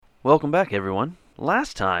Welcome back, everyone.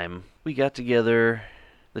 Last time we got together,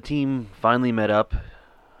 the team finally met up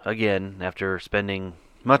again after spending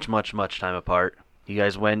much time apart. You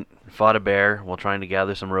guys went and fought a bear while trying to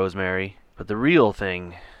gather some rosemary. But the real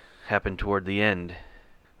thing happened toward the end.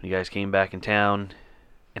 When you guys came back in town,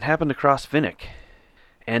 it happened to cross Finnick.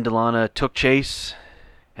 Andalana took chase,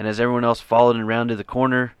 and as everyone else followed and rounded the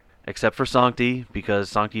corner, except for Sancti, because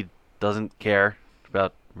Sancti doesn't care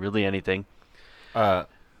about really anything.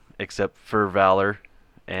 Except for Valor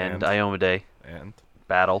and Iomedae. And?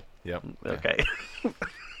 Battle. Yep. Okay.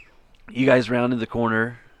 You guys rounded the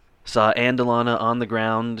corner, saw Andalana on the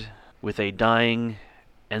ground with a dying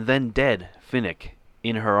and then dead Finnick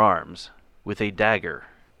in her arms with a dagger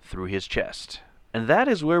through his chest. And that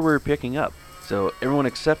is where we're picking up. So everyone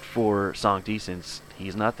except for Sancti, since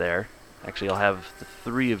he's not there. Actually, I'll have the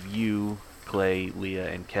three of you, Clay, Leah,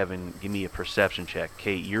 and Kevin, give me a perception check.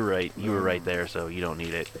 Kate, you're right. You were right there, so you don't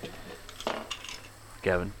need it.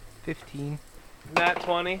 Kevin? 15. Nat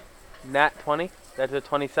 20. Nat 20. That's a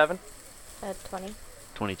 27. 20.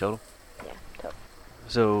 20 total? Yeah, total.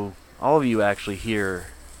 So all of you actually hear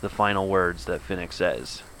the final words that Finnick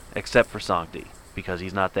says, except for Sancti, because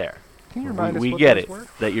he's not there. Can you remind us We what get those it, were?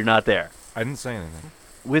 that you're not there. I didn't say anything.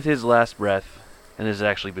 With his last breath, and this is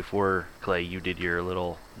actually before, Clay, you did your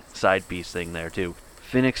little side piece thing there too.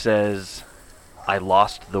 Finnick says, "I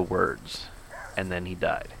lost the words," and then he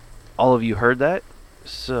died. All of you heard that,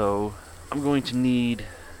 so I'm going to need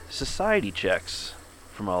society checks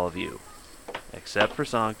from all of you, except for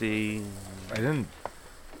Sancti. I didn't.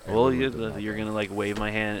 I Well, really did not. you're gonna like wave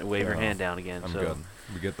your hand down again. I'm so good.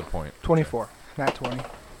 We get the point. 24. Not 20.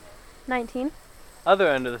 19. Other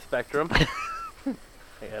end of the spectrum.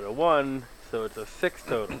 I got a 1, so it's a 6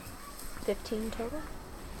 total. 15 total.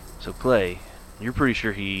 So Clay, you're pretty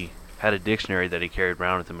sure he had a dictionary that he carried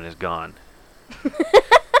around with him and is gone.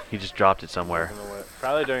 He just dropped it somewhere. I don't know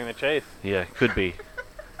probably during the chase. Yeah, could be.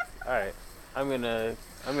 Alright. I'm gonna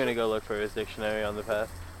go look for his dictionary on the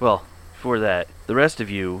path. Well, before that, the rest of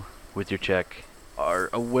you, with your check, are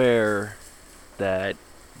aware that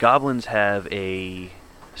goblins have a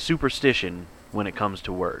superstition when it comes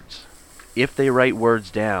to words. If they write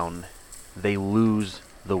words down, they lose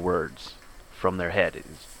the words from their head,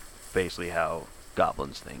 is basically how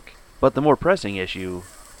goblins think. But the more pressing issue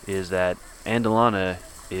is that Andalana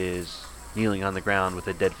is kneeling on the ground with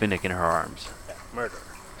a dead Finnick in her arms. Yeah, murder.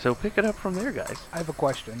 So pick it up from there, guys. I have a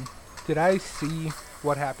question. Did I see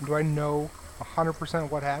what happened? Do I know 100%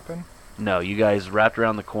 what happened? No, you guys wrapped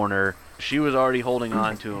around the corner. She was already holding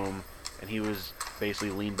on to him, and he was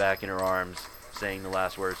basically leaned back in her arms, saying the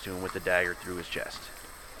last words to him with the dagger through his chest.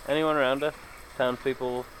 Anyone around us?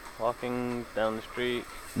 Townspeople walking down the street?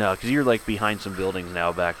 No, because you're like behind some buildings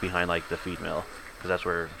now, back behind like the feed mill, because that's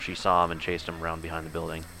where she saw him and chased him around behind the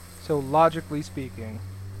building. So logically speaking,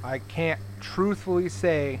 I can't truthfully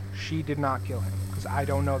say she did not kill him, because I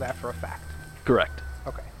don't know that for a fact. Correct.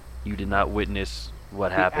 Okay. You did not witness what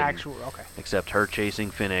The happened, actual, okay. except her chasing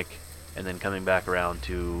Finnick, and then coming back around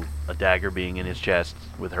to a dagger being in his chest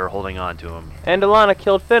with her holding on to him. Andalana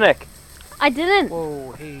killed Finnick. I didn't.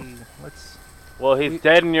 Whoa, hey, let's... Well, he's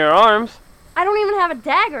dead in your arms. I don't even have a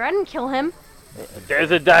dagger. I didn't kill him. There's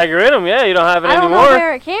a dagger in him, yeah, you don't have it I don't anymore. know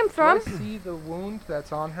where it came Do from. I see the wound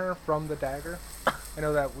that's on her from the dagger? I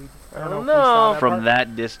know that we... I don't don't know if we saw know. that From part.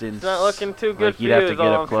 that distance, It's not looking too good like for you'd you, have to is get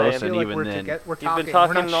all up I'm close, I saying. feel and like even we're, then, we're You've talking, been we're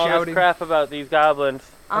talking not all shouting. this crap about these goblins.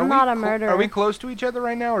 I'm not a Are murderer. we close to each other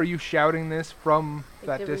right now, or are you shouting this from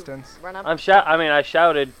that Did we distance? Run up. I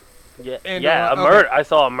shouted. Yeah, And, yeah, a okay. murder. I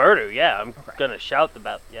saw a murder. Yeah, I'm Okay. gonna shout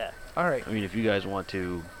about. Yeah. All right, I mean, if you guys want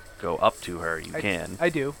to go up to her, you can. I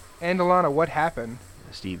do. And Alana, what happened?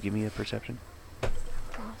 Steve, give me a perception.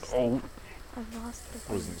 Lost. Oh, I lost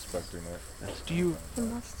the I wasn't expecting that. Do you He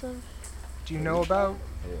must have. know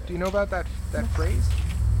about that phrase?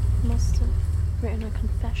 Must have written a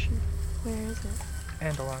confession. Where is it?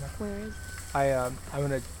 And Alana, Where is it? I'm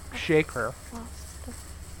gonna shake her. Lost the.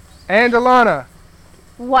 And Alana,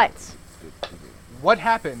 What? what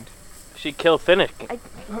happened? She killed Finnick.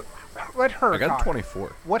 Let her I got talk. a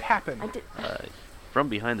 24. What happened? I did. from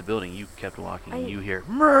behind the building, you kept walking, and I- you hear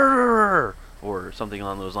murderer or something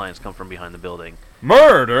along those lines come from behind the building,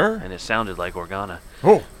 Murder? and it sounded like Organa.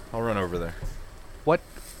 Oh, I'll run over there.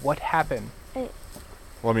 What happened? Well,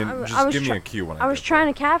 I mean, I just was give me try- a cue when I was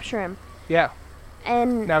trying to capture him, Yeah.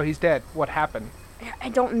 and Now he's dead. What happened? I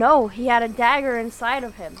don't know. He had a dagger inside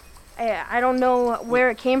of him. I don't know where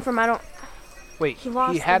it came from. I don't. Wait. He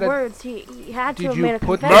lost had the a. words. He had to Did have you made a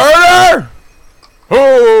put confession. Murder?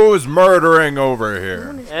 Who's murdering over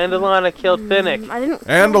here? Andalana killed Finnick. I didn't.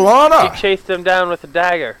 And She Alana! chased him down with a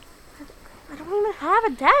dagger. I don't even have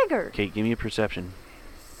a dagger. Okay, give me a perception.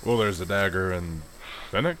 Well, there's a dagger in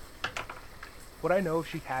Finnick. Would I know if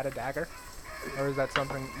she had a dagger? Or is that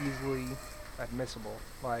something easily admissible?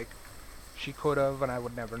 Like, she could have and I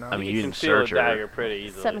would never know. I mean, you You can didn't steal a search her. dagger pretty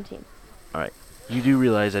easily. 17. You do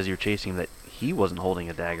realize as you're chasing that he wasn't holding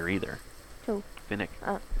a dagger either. Who? Finnick.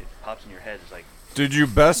 Oh. It pops in your head. It's like, Did you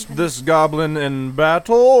best this goblin in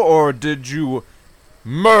battle, or did you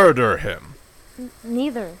murder him?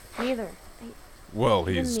 Neither. Well,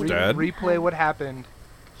 he's Didn't dead. Replay what happened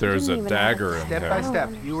There's a didn't even have dagger a in step him. by I don't step.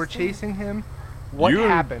 You were understand. chasing him. What you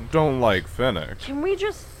happened? don't like Finnick. Can we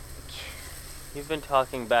just... You've been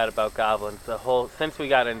talking bad about goblins since we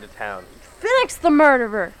got into town. Finnick's the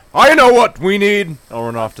murderer. I know what we need. I'll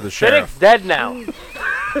run off to the sheriff. Finnick's dead now.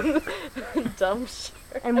 Dumb shit.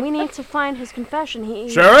 And we need to find his confession.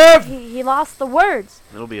 Sheriff! He lost the words.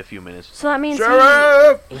 it'll be a few minutes. So that means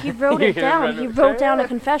Sheriff! he wrote it You're gonna down. run He up, wrote down a "Sheriff!"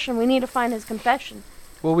 confession. We need to find his confession.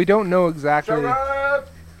 Well, we don't know exactly. Sheriff!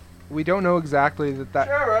 We don't know exactly that.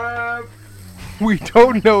 Sheriff! We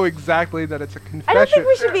don't know exactly that it's a confession. I don't think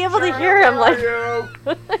we should be able to hear him like you?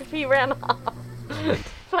 if he ran off.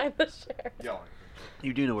 Find the sheriff.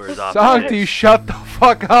 You do know where his office Sancti, is. shut the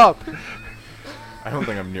fuck up. I don't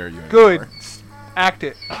think I'm near you Good. anymore. Act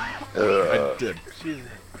it. I did.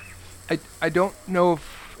 I don't know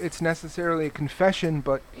if it's necessarily a confession,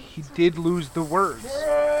 but he did lose the words.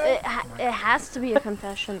 It has to be a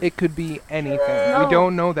confession. It could be anything. No, We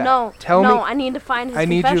don't know that. No, Tell no, me. I need to find his I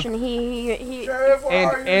need you- confession. He And he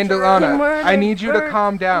Alana, murdered I need you to Bert.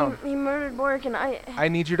 calm down. He murdered Bork, and I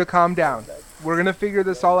need you to calm down. We're gonna figure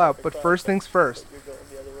this all out, but first things first.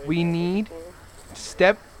 We need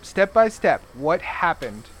step by step. What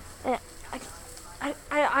happened?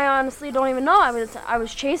 I honestly don't even know. I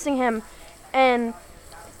was chasing him, and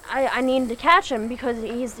I needed to catch him because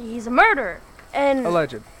he's a murderer. And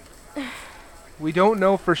Alleged. We don't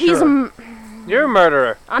know for he's sure. You're a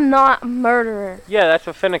murderer. I'm not a murderer. Yeah, that's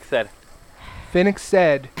what Finnick said. Finnick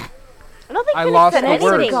said, I don't think I Finnick lost said the anything.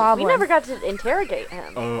 words. We Goblin. never got to interrogate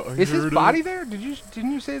him. "Is his body there?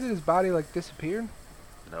 Didn't you say that his body like disappeared?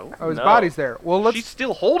 No. Oh, his No. body's there. Well, let's. She's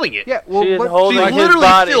still holding it. Yeah. Well, She is let's. holding She's his literally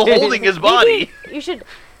body. still holding his body. Maybe you should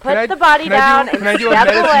Can I- put the body can I do- down can I and do a step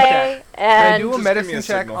medicine away Can I and do a Just give me medicine a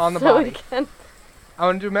check signal. on the so we body? can. I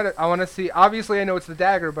want to do I want to see. Obviously, I know it's the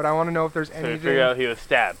dagger, but I want to know if there's So we anything. figure out he was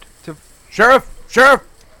stabbed. Sheriff! Sheriff!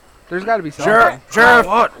 There's got to be something. Sheriff! Sheriff!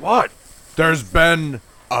 What? There's been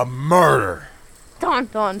a murder. Dun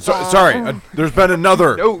dun So, dun. sorry, there's been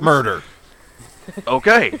another No. murder.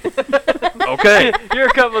 Okay. Okay. You're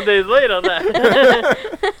a couple days late on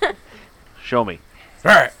that. Show me.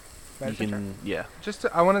 All right. You Medicine check. can. Yeah. Just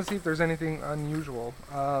I want to see if there's anything unusual.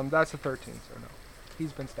 That's a 13, so no.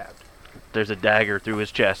 He's been stabbed. There's a dagger through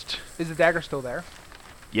his chest. Is the dagger still there?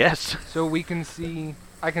 Yes. So we can see.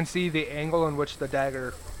 I can see the angle in which the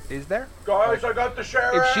dagger is there. Guys, I got the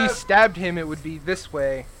sheriff. If she stabbed him, it would be this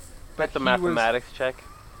way. But That's a he was- mathematics check.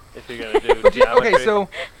 If you're gonna do But geometry. okay, so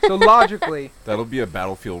logically, That'll be a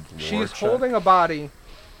battlefield war she's check. holding a body,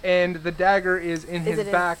 and the dagger is in Is his it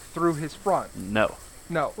in- back through his front. No.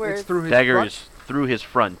 No, Where it's is- through his Dagger front is through his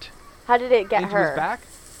front, How did it get into her? his back.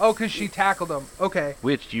 Oh, because she tackled him. Okay,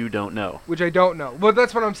 which you don't know. which I don't know. Well,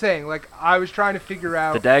 that's what I'm saying. Like I was trying to figure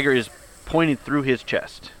out. The dagger is pointed through his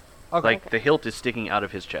chest. Okay. Like the hilt is sticking out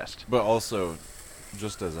of his chest. But also,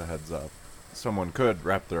 just as a heads up, someone could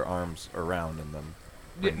wrap their arms around and then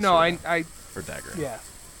Yeah, bring no, sword or dagger. yeah,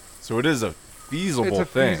 So it is a feasible it's a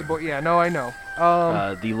thing. feasible. Yeah, no, I know.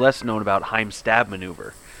 The less known about Heim stab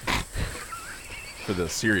maneuver. For the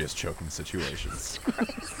serious choking situations.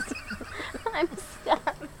 I'm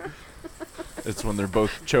stabbed. It's when they're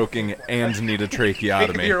both choking and need a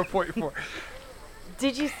tracheotomy. 0.4.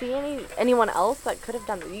 Did you see anyone else that could have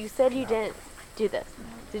done it? You said you didn't do this.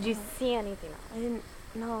 Did you see anything else? I didn't.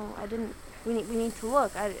 No, I didn't. We need to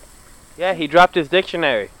look. Yeah, he dropped his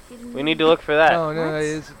dictionary. He didn't We need to look for that. No, no,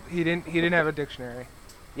 What? he didn't have a dictionary.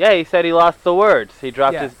 Yeah, he said he lost the words. He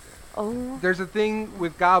dropped Yeah. his. Oh. There's a thing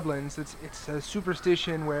with goblins. It's a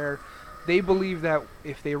superstition where they believe that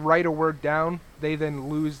if they write a word down, they then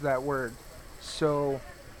lose that word. So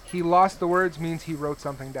he lost the words means he wrote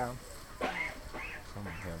something down.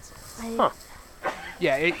 Someone handsome. I, Huh.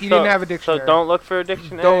 Yeah, he So- didn't have a dictionary. So don't look for a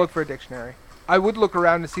dictionary. Don't look for a dictionary. I would look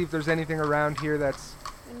around to see if there's anything around here that's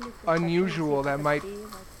unusual that might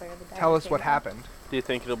tell us what happened. Do you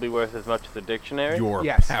think it'll be worth as much as a dictionary? Your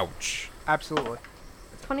Yes. pouch. Absolutely.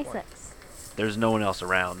 26. There's no one else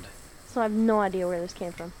around. So I have no idea where this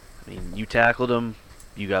came from. I mean, you tackled him,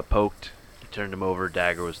 you got poked, you turned him over,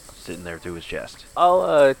 dagger was sitting there through his chest.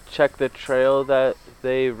 I'll check the trail that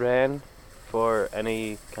they ran for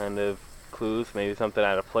any kind of clues, maybe something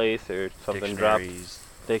out of place or something dropped. Dictionaries.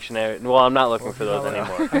 Dictionary. Well, I'm not looking for those No,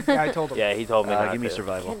 anymore. I told him. Yeah, he told me not Give me to.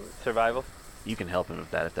 survival. Survival? You can help him with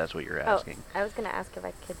that if that's what you're Oh, asking. I was gonna ask if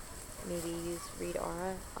I could maybe use read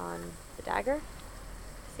aura on the dagger.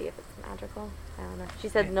 See if it's magical. I don't know. She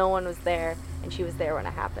said no one was there, and she was there when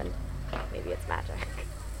it happened. Maybe it's magic.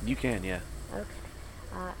 You can, yeah. Okay.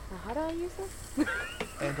 Now how do I use this?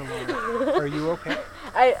 Andalana, are you okay?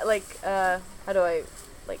 How do I,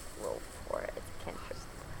 roll for it? It's a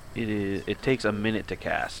cantrip. It takes a minute to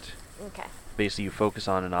cast. Okay. Basically, you focus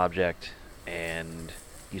on an object, and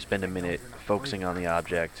you spend a minute focusing on the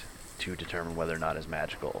object to determine whether or not it's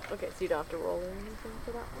magical. Okay, so you don't have to roll or anything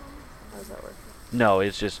for that one? How does that work? No,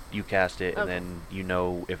 it's just you cast it, and Okay. then you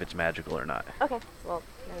know if it's magical or not. Okay, well,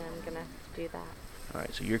 then I'm gonna do that.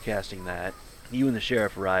 Alright, so you're casting that. You and the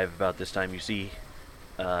sheriff arrive about this time. You see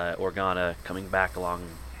Organa coming back along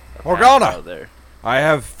a path Organa! out there. I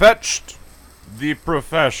have fetched the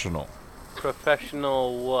professional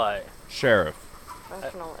Professional what? sheriff.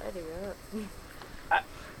 Professional idiot.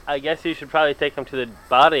 I guess you should probably take him to the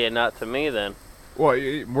body and not to me then. Well,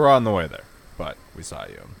 we're on the way there, but we saw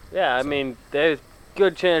you. Yeah, I So- mean, there's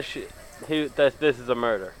good chance that this is a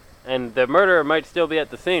murder. And the murderer might still be at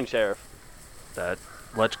the scene, Sheriff.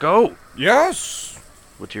 Let's go! Yes.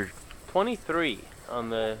 What's your... 23 on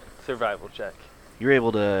the survival check. You're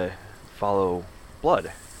able to follow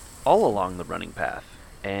blood all along the running path.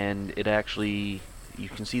 And it actually... You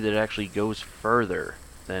can see that it actually goes further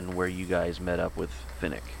than where you guys met up with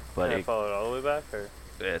Finnick. But Can I follow it all the way back, or?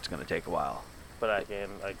 it's going to take a while. But I can.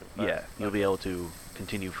 Yeah, you'll be able to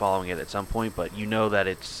continue following it at some point, but you know that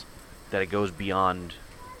it goes beyond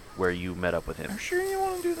where you met up with him. Sure you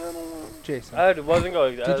want to do that alone? Jason, I wasn't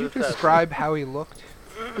going. did you describe how he looked?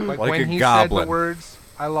 Like Like when a he said goblin. the words,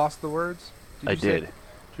 I lost the words? I you say- did. Do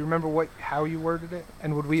you remember how you worded it?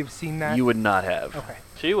 And would we have seen that? You would not have. Okay.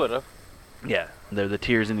 She would have. Yeah, they're the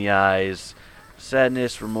tears in the eyes,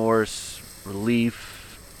 sadness, remorse, relief.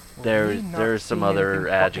 Well, There's me not there's some seeing other anything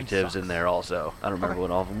fucking adjectives in sucks. there also. I don't remember Okay.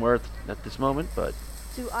 what all of them were at this moment, but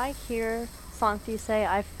Do I hear Sancti say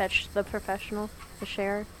I fetched the professional, the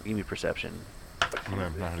sheriff? give me perception.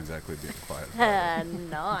 I'm not exactly being quiet.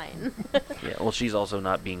 9. Yeah, well, she's also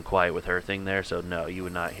not being quiet with her thing there, so no, you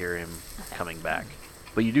would not hear him coming back.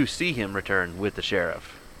 But you do see him return with the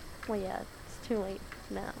sheriff. Well, yeah, it's too late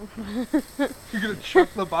now. You're gonna chuck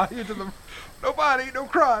the body into the... No body, no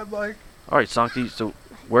crime, like... All right, Sancti, so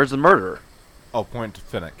where's the murderer? I'll point to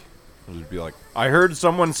Finnick. I'll just be like, I heard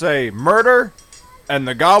someone say murder, and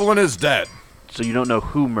the goblin is dead. So you don't know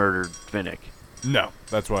who murdered Finnick. No,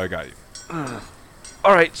 that's why I got you.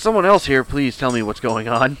 All right, someone else here, please tell me what's going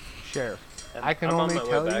on. Sheriff, And I can I'm only on my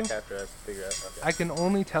tell way back you- after I figure out. Okay. I can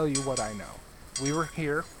only tell you what I know. We were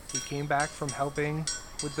here. We came back from helping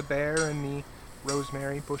with the bear and the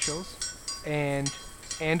rosemary bushels, and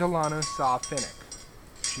Andalana saw Finnick.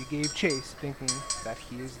 She gave chase, thinking that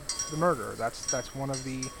he is the murderer. That's one of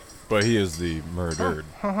the... But he is the murdered.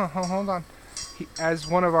 Hold on. As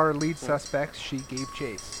one of our lead suspects, she gave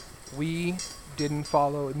chase. We didn't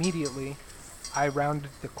follow immediately. I rounded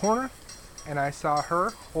the corner, and I saw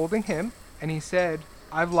her holding him, and he said,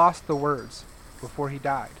 I've lost the words, before he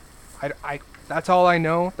died. That's all I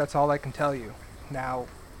know. That's all I can tell you. Now,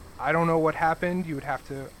 I don't know what happened. You would have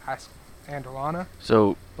to ask Andalana,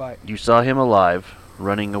 So but you saw him alive,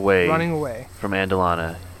 running away running away. from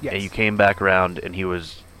Andalana, Yes. and you came back around, and he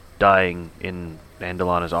was dying in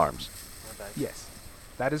Andalana's arms. Yes.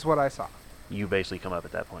 That is what I saw. You basically come up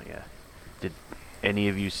at that point, yeah. Did any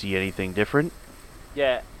of you see anything different?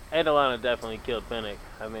 Yeah, Andalana definitely killed Finnick.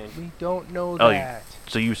 I mean, We don't know Oh, that.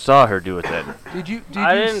 So you saw her do it then? Did you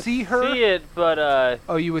I didn't see her? see it, but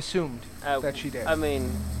Oh, you assumed uh, that she did. I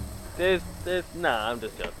mean, there's nah. I'm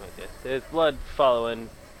just joking with you. There's blood following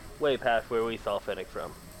way past where we saw Finnick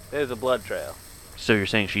from. There's a blood trail. So you're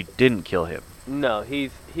saying she didn't kill him? No,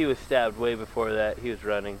 he was stabbed way before that. He was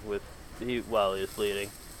running while he was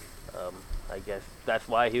bleeding. I guess that's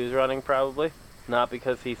why he was running, probably. Not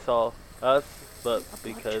because he saw us, but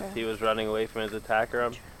because he was running away from his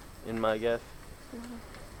attacker, in my guess.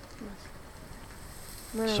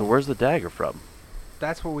 So where's the dagger from?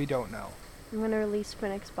 That's what we don't know. I'm going to release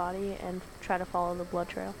Finnick's body and try to follow the blood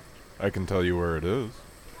trail. I can tell you where it is.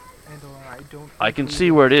 Andalana, I don't. I think can we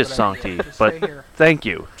see will, where it is, but I- Sancti, just but stay here. thank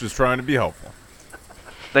you. Just trying to be helpful.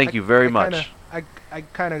 Thank you very I much. I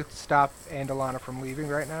kind of stop Andalana from leaving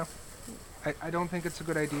right now. I don't think it's a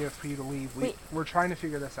good idea for you to leave. Wait. We're trying to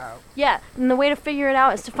figure this out. Yeah, and the way to figure it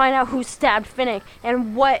out is to find out who stabbed Finnick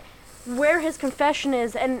and where his confession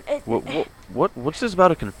is. And What's this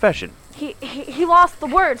about a confession? he lost the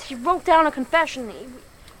words. He wrote down a confession.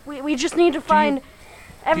 We just need to find Do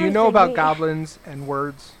everything. you know about We- goblins and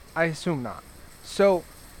words? I assume not. So,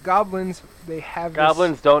 goblins, they have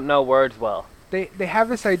Goblins don't know words well. They have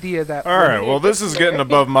this idea that All right, well, this is getting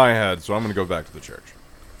above my head, so I'm going to go back to the church.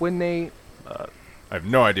 when they I have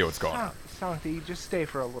no idea what's going on. Sancti, just stay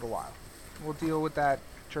for a little while. We'll deal with that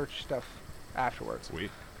church stuff afterwards. Sweet.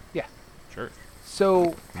 Yeah. Church.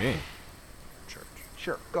 So, Me. Church.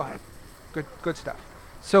 sure, go ahead. Good stuff.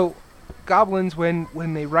 So, goblins,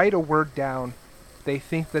 when they write a word down, they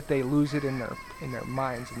think that they lose it in their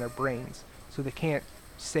minds, in their brains, so they can't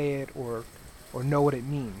say it or know what it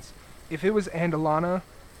means. If it was Andalana,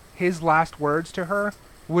 his last words to her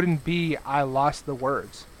wouldn't be "I lost the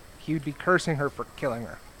words." He would be cursing her for killing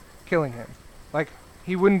him. Like,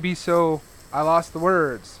 he wouldn't be so "I lost the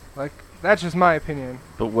words." Like, that's just my opinion.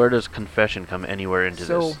 But where does confession come anywhere into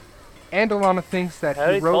So, this? Andalana thinks that I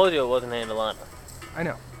already he wrote. told you it wasn't Andalana. I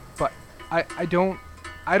know, but I don't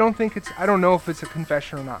think it's, I don't know if it's a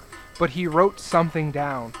confession or not. But he wrote something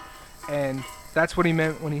down, and that's what he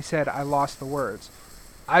meant when he said "I lost the words."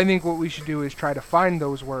 I think what we should do is try to find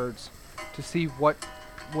those words to see what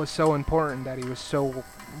was so important that he was so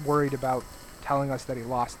worried about telling us that he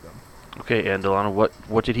lost them. Okay, Andalana,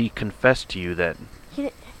 what did he confess to you then?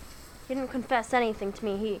 He didn't confess anything to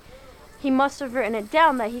me. He must have written it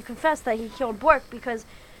down that he confessed that he killed Bork because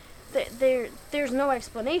there's no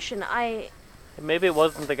explanation. Maybe it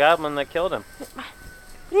wasn't the goblin that killed him. What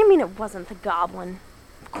do you mean it wasn't the goblin?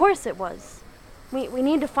 Of course it was. We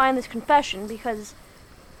need to find this confession because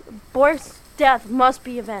Bork's death must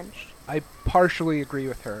be avenged. I partially agree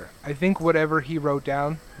with her. I think whatever he wrote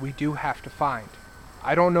down, we do have to find.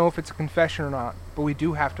 I don't know if it's a confession or not, but we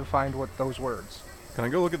do have to find what those words. Can I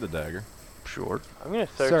go look at the dagger? Sure. I'm gonna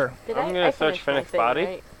search. Sir, I'm gonna search finished my Finnick's thing, body.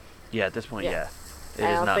 right? Yeah, at this point, Yeah. yeah. It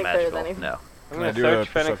I is don't not think there's magical. anything. No. I'm Can I gonna do a search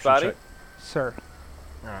Finnick's perception body. check? sir,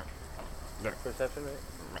 Perception rate.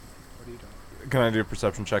 what are you doing? Can I do a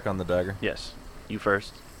perception check on the dagger? Yes. You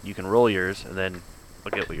first. You can roll yours, and then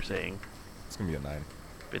look at what you're saying. It's going to be a 9.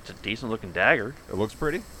 It's a decent-looking dagger. It looks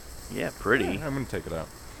pretty. Yeah, pretty. Yeah, I'm going to take it out.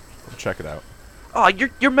 I'll check it out. Oh,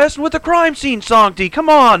 you're messing with the crime scene, Sancti. Come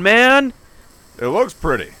on, man. It looks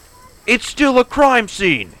pretty. It's still a crime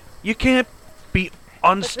scene. You can't be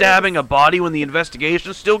unstabbing a body when the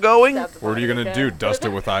investigation's still going. Stab the What are you body going to again. do? Dust it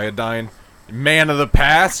with iodine? Man of the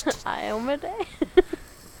past? Iomade?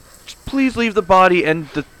 Just please leave the body and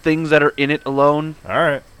the things that are in it alone.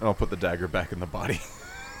 Alright. I'll put the dagger back in the body.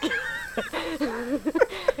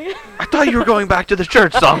 I thought you were going back to the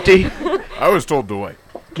church, Sancti. I was told to wait.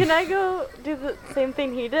 Can I go do the same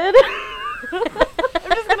thing he did? I'm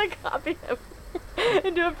just gonna copy him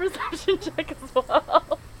and do a perception check as well.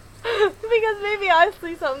 Because maybe I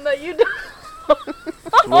see something that you don't.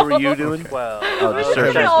 So what were you doing? Well, Oh, just I was search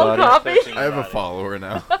his searching body. body. Searching I have a body. follower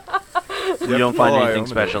now. You don't find anything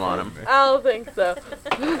special on him. I don't think so.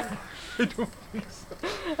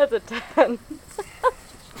 That's a 10.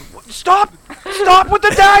 Stop! Stop with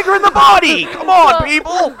the dagger in the body! Come on,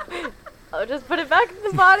 people! I'll just put it back in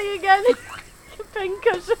the body again.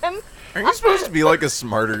 Pincushion. Are you supposed to be like a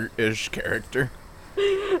smarter-ish character?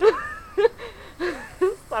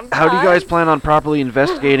 How do you guys plan on properly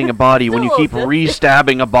investigating a body when you Still keep autistic.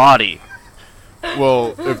 re-stabbing a body?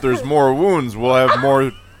 Well, if there's more wounds, we'll have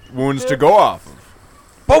more wounds to go off of.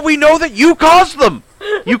 But we know that you caused them!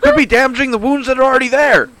 You could be damaging the wounds that are already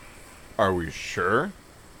there! Are we sure?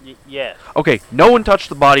 Yes. Okay, no one touch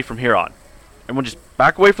the body from here on. Everyone just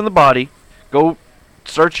back away from the body. Go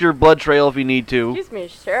search your blood trail if you need to. Excuse me,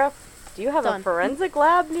 Sheriff. Do you have Done. a forensic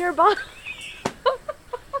lab nearby?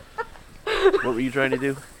 What were you trying to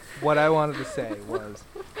do? What I wanted to say was,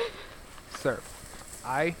 sir,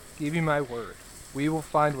 I give you my word. We will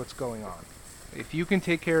find what's going on. If you can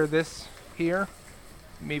take care of this here,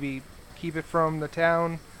 maybe keep it from the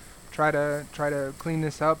town, try to clean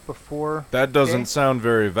this up before. That doesn't Okay. sound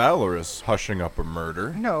very valorous, hushing up a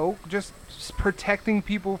murder. No, just protecting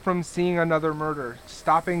people from seeing another murder,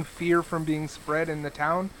 stopping fear from being spread in the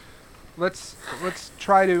town. Let's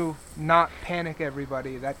try to not panic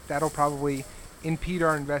everybody. That'll probably impede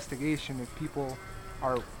our investigation if people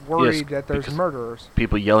are worried that there's because murderers.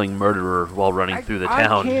 People yelling murderer while running through the I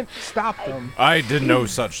town. can't stop them, I did no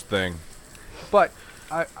such thing. but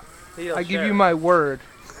Heal I give you Sheriff. my word.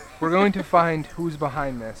 We're going to find who's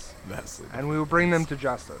behind this, Vastly. and we will bring them to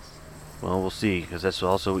justice. Well, we'll see, because that's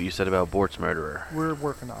also what you said about Bort's murderer. We're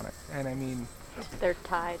working on it, and I mean, They're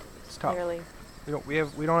tied. it's tough. Clearly.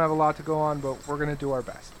 We don't have a lot to go on, but we're gonna do our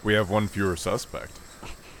best. We have one fewer suspect.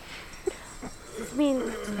 I mean,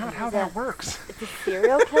 That's not how is that works. It's a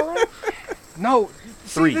serial killer? No,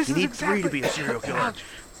 see, Three. this You is need three to exactly- be a serial killer.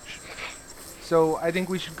 So I think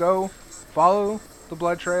we should go follow the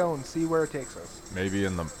blood trail and see where it takes us. Maybe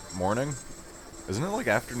in the morning? Isn't it like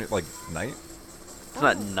afternoon, like night? It's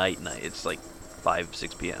not night. It's like 5,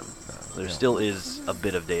 6 p.m. There still is a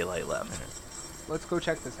bit of daylight left. Let's go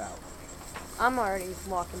check this out. I'm already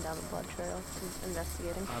walking down the blood trail,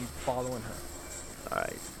 investigating. I'm following her. All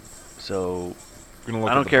right. So Gonna look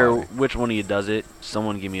I at don't the care body. which one of you does it.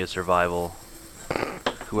 Someone give me a survival.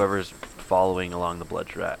 Whoever's following along the blood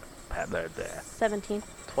track. 17.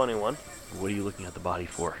 21. What are you looking at the body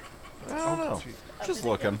for? I don't know. Just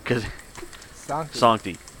looking. Because Sancti.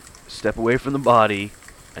 Sancti, step away from the body.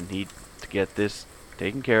 I need to get this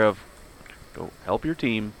taken care of. Go help your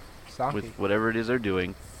team Sancti. with whatever it is they're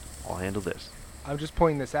doing. I'll handle this. I'm just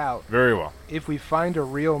pointing this out. Very well. If we find the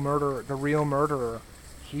real murderer,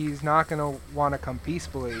 he's not gonna want to come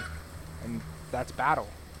peacefully, and that's battle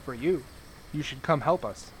for you. You should come help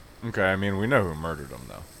us. Okay, I mean, we know who murdered him,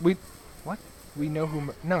 though. What? We know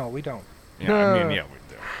who? No, we don't. Yeah, I mean, yeah,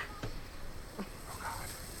 we do.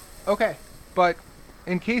 Okay, but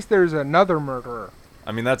in case there's another murderer,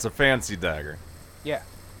 I mean, that's a fancy dagger. yeah.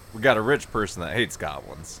 We got a rich person that hates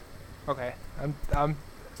goblins. Okay, I'm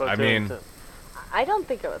I mean- I don't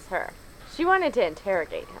think it was her. She wanted to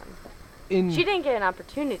interrogate him. in. She didn't get an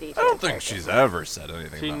opportunity to I don't think interrogate she's him. ever said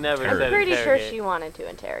anything She about never I'm said terror. pretty sure interrogate. she wanted to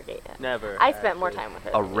interrogate him. Never. I spent more actually. time with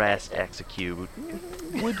her. than you Arrest, guys did. execute.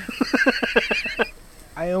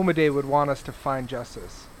 Iomade would want us to find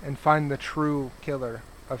justice and find the true killer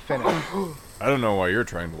of Finnick. I don't know why you're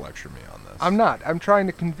trying to lecture me on this. I'm not. I'm trying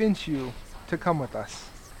to convince you to come with us.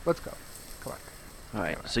 Let's go. Come on. All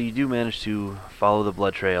right. So you do manage to follow the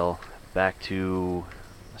blood trail back to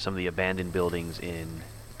some of the abandoned buildings in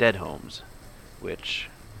Dead Homes, which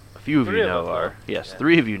a few of Three you of know us are. know. Yes, Yeah.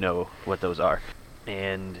 3 of you know what those are.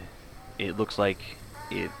 And it looks like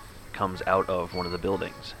it comes out of one of the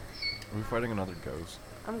buildings. Are we fighting another ghost?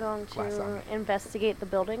 I'm going Glass to eye. investigate the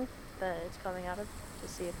building that it's coming out of to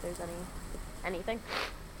see if there's anything.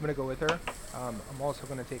 I'm gonna go with her. I'm also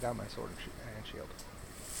gonna take out my sword and shield.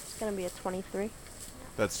 It's gonna be a 23.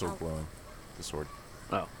 That's still Oh. glowing. The sword.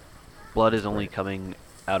 Oh. Blood is only Right. coming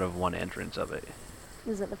out of one entrance of it.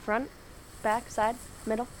 Is it the front, back, side,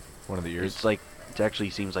 middle? One of the ears. It's like, it actually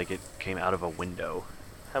seems like it came out of a window.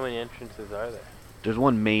 How many entrances are there? There's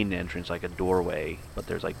one main entrance, like a doorway, but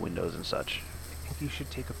there's like windows and such. I think you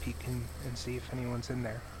should take a peek and see if anyone's in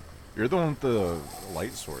there. You're the one with the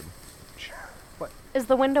light sword. Sure. What? Is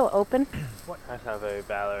the window open? That's not very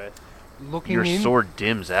valorous. Looking Your in? sword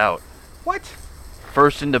dims out. What?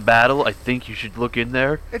 First into battle, I think you should look in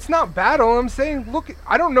there. It's not battle. I'm saying, look.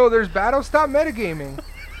 I don't know there's battle. Stop metagaming.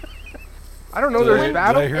 I don't know Did there's I-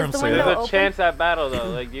 battle. Did I hear Is him the say window that? There's a open? chance at battle though.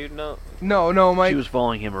 Like you know. No, my She was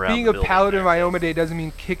following him around being the a building. paladin of Iomade doesn't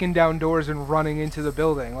mean kicking down doors and running into the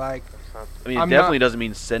building. Like, I mean, it I'm definitely not- doesn't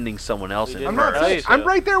mean sending someone else We in didn't I'm first. not. tell you I'm to.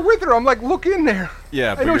 right there with her. I'm like, look in there.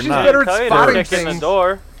 Yeah, but know you're she's not. better at Tell you to spotting kick in the things.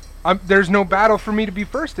 door. There's no battle for me to be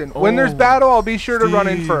first in. When there's Oh, battle, I'll be sure to run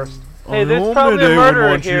in Steve. first. Hey, there's probably a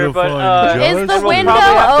murderer here, but Is the we'll window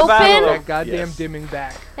probably have to battle open? him. That goddamn Yes. dimming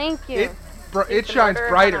back. Thank you. It Is the shines murderer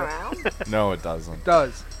brighter. hung around? No, it doesn't.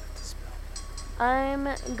 Does. I'm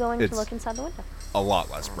going to It's- look inside the window. A lot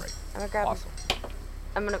less bright. I'm gonna grab. Awesome.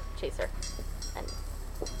 I'm gonna chase her. And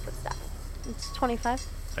what's that? It's 25.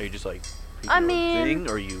 Are you just like, I peeking over the mean, thing,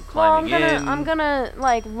 or are you Well, I'm climbing gonna in? I'm gonna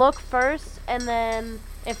like look first, and then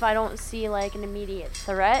if I don't see like an immediate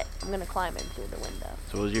threat, I'm gonna climb in through the window.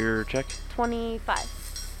 So what was your check?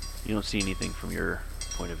 25. You don't see anything from your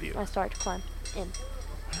point of view. I start to climb in.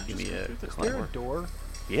 Give me a Is there a climb. door?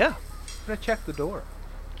 Yeah. I'm gonna check the door.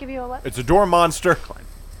 Give you a what? It's a door monster. Climb.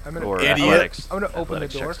 I'm gonna. Or Idiot. athletics. I'm gonna open the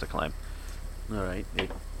Athletics door. checks to climb. All right. It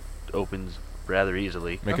opens rather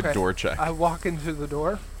easily. Make Okay. a door check. I walk into the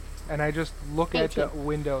door, and I just look at the 18.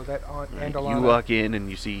 window that on Right, Andalana. you walk in and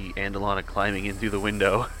you see Andalana climbing in through the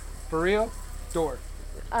window. For real? Door.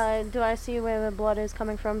 Do I see where the blood is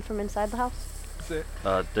coming from inside the house? That's it.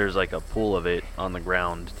 There's like a pool of it on the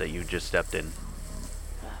ground that you just stepped in.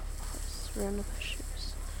 Just ruined my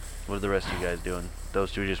shoes. What are the rest of you guys doing?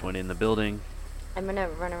 Those two just went in the building. I'm gonna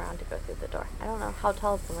run around to go through the door. I don't know how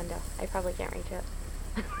tall is the window. I probably can't reach it.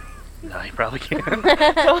 No, you probably can't.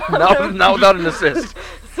 So I'm not, gonna- not without an assist.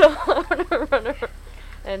 So I'm gonna run around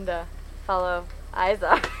and follow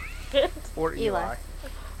Isaac. Or Eli. Eli.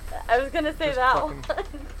 I was gonna say Just that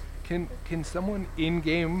fucking- one. Can someone in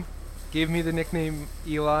game give me the nickname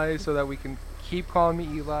Eli so that we can keep calling me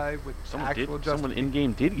Eli with Someone actual someone in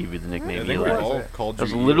game did give you the I nickname think Who we Eli. was all it? called That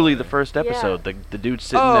you. was literally Eli. the first Yeah. episode. The dude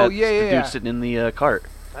sitting Oh, at, yeah, the yeah, dude yeah. sitting in the cart.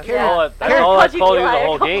 That's Carrie- all. That's Carrie- all I've Carrie- told you the Carrie-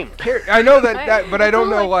 whole game. I know that, Alright. but I don't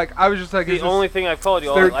That's know. all, Like I was just like, The is this, only thing I've told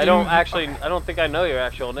you. there- I don't you- actually. I don't think I know your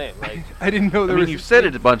actual name. Like, I didn't know I there mean, was. you've said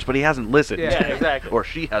it a bunch, but he hasn't listened. Yeah. yeah, exactly. Or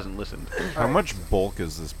she hasn't listened. How much bulk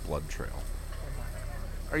is this blood trail?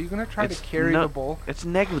 Are you gonna try It's to carry no- the bull? It's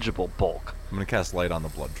negligible bulk. I'm gonna cast light on the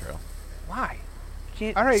blood trail. Why?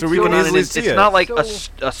 Can't All right, So we so can it's- easily it's, see it's it. not like So-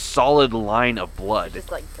 a solid line of blood. Just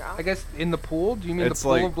like drop. I guess in the pool. Do you mean It's the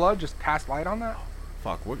pool like- of blood? Just cast light on that?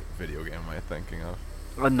 Fuck, what video game am I thinking of?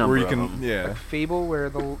 A number Where you of can, them. yeah. Like Fable, where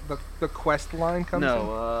the quest line comes in.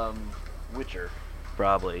 No, Witcher,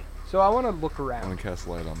 probably. So I want to look I'm around. gonna cast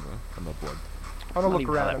light on the blood. I want to look Funny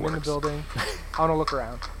how around. that I'm in the works. building. I want to look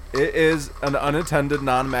around. It is an unattended,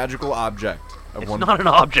 non-magical object. Of It's one not an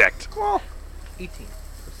object. Well, 18.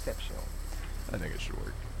 Perception. I think it should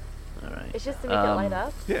work. All right. It's just to make it light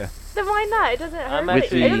up. Yeah. Then why not? It doesn't hurt. I'm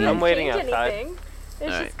actually- it doesn't I'm waiting change outside. anything. It's All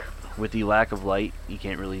just right. With the lack of light, you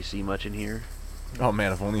can't really see much in here. Oh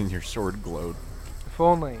man, if only your sword glowed. If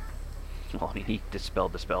only. Well, I mean, he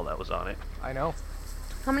dispelled the spell that was on it. I know.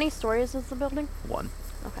 How many stories is the building? One.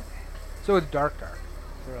 So it's dark.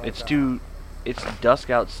 They're like, It's it's dusk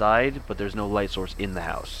outside, but there's no light source in the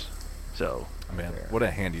house. So, Man, Fair. what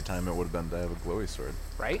a handy time it would have been to have a glowy sword.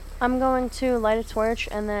 Right? I'm going to light a torch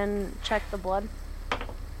and then check the blood.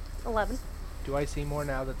 11. Do I see more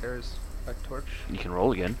now that there's a torch? you can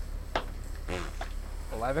roll again.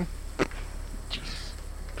 11? Jesus.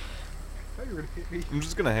 I thought you were gonna hit me. I'm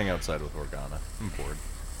just gonna hang outside with Organa. I'm bored.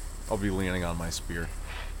 I'll be leaning on my spear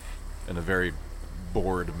in a very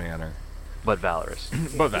bored manner, But valorous.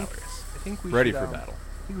 but valorous, I think we ready should, for battle.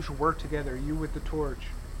 I think we should work together, you with the torch,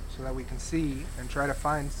 so that we can see and try to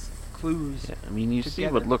find clues. Yeah, I mean, you see what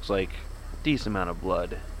Together. looks like a decent amount of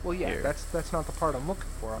blood. Well, yeah, Here. that's not the part I'm looking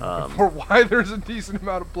for. I'm Um, looking for why there's a decent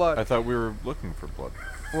amount of blood. I thought we were looking for blood.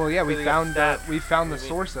 Well, yeah, we Really got found stabbed, we found the maybe.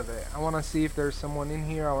 source of it. I want to see if there's someone in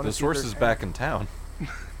here. I want to The source is back in town.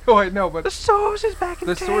 Oh, I know, but source is back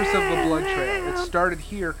the source of the blood trail. It started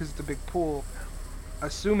here because it's a big pool.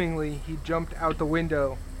 Assumingly, he jumped out the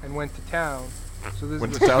window and went to town. So this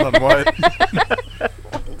Went is to town on what?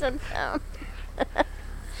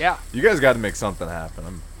 yeah. You guys got to make something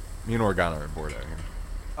happen. Me and Organa are bored out here.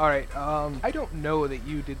 All right. I don't know that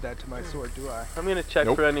you did that to my sword, do I? I'm gonna check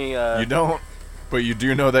Nope. for any. You don't, but you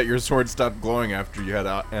do know that your sword stopped glowing after you had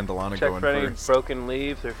Andalana Check go in for any first. broken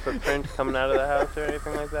leaves or footprints coming out of the house or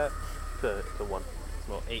anything like that. It's a 1.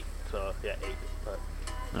 Well, 8. So yeah, 8. But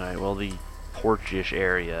All right. Well, the porch-ish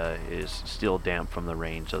area is still damp from the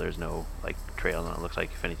rain, so there's no like trail, and it looks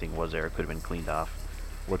like if anything was there, it could have been cleaned off.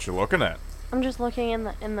 What you looking at? I'm just looking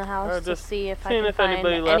in the house to just see if I seeing can if find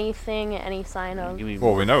anybody left. anything, any sign of. Give me Well,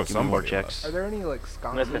 more- we know give me more somebody checks. Are there any like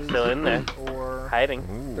unless sconces it's still in there, or hiding.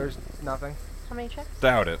 Ooh. there's nothing? How many checks?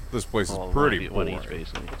 Doubt it. This place is Well, pretty one boring. each,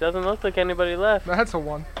 basically. It doesn't look like anybody left. That's a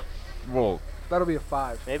 1. Well, That'll be a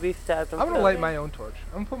 5. Maybe he stabbed I'm himself. gonna light my own torch.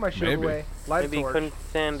 I'm gonna put my shield Maybe. away. Light Maybe a he torch. couldn't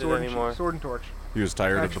stand it Sword, anymore. sword and torch. he was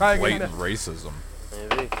tired Can I of the try again? blatant racism.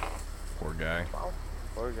 Maybe. Poor guy.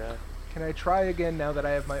 Poor guy. Can I try again now that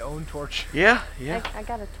I have my own torch? Yeah. I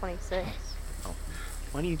got a 26.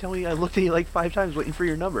 Why didn't you tell me? I looked at you like 5 times waiting for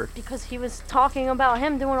your number. Because he was talking about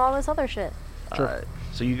him doing all this other shit.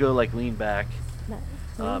 So you go like lean back.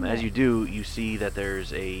 No. As you do, you see that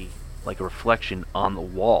there's a reflection on the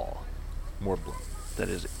wall More blood. that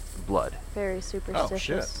is blood, Very Oh superstitious.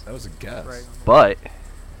 shit, that was a guess. Right. but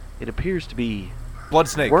it appears to be Blood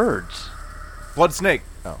snake. words. Blood snake.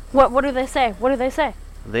 Oh. What do they say? What do they say?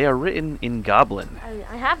 They are written in Goblin.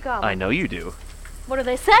 I have goblin. I know you do. What do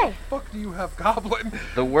they say? Fuck do you have, goblin?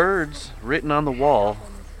 The words written on the wall,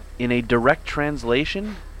 in a direct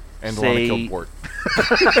translation, And say Alana killed Bort.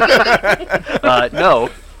 no.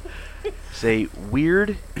 Say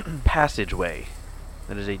weird passageway.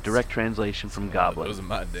 That is a direct translation from Goblin. That was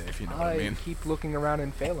my day, if you know what I I mean. keep looking around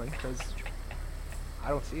and failing because I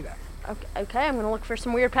don't see that. Okay, I'm gonna look for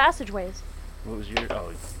some weird passageways. What was your?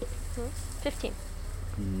 Oh, 15.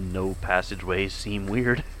 no passageways seem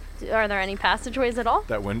weird. Are there any passageways at all?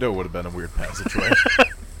 That window would have been a weird passageway.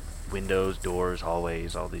 Windows, doors,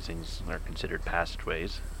 hallways, all these things are considered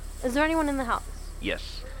passageways. Is there anyone in the house?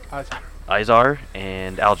 Yes. Sorry. Izar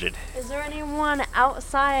and Algid. Is there anyone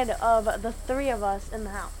outside of the 3 of us in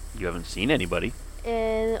the house? You haven't seen anybody.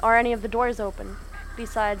 Are any of the doors open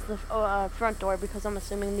besides the front door? Because I'm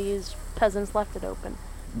assuming these peasants left it open.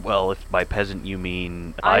 Well, if by peasant you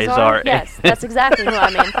mean Izar? Izar. Yes, that's exactly who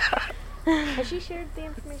I mean. Has she shared the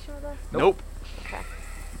information with us? Nope. Okay.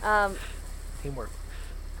 Teamwork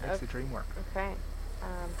makes the dream work. Okay.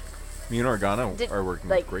 Me and Organa Did, are working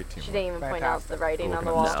like, with great she teamwork. didn't even point out the Fantastic. writing We're on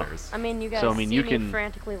the looking wall. at the stairs. I mean, you guys So, I mean, see you me can-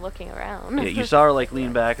 frantically looking around. Yeah, you saw her like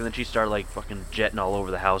lean back, and then she started like fucking jetting all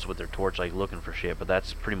over the house with her torch, like looking for shit. But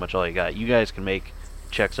that's pretty much all you got. You guys can make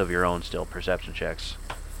checks of your own still, perception checks.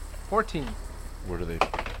 14. What are they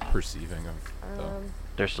perceiving of?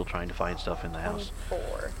 They're still trying to find stuff in the house.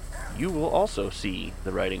 24. You will also see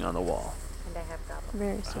the writing on the wall. And I have goblin.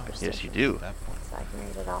 Very superstitious. Yes, you do. At that point. So I can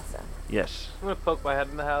read it also. Yes. I'm gonna poke my head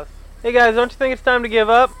in the house. Hey guys, don't you think it's time to give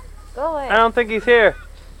up? Go away. I don't think he's here.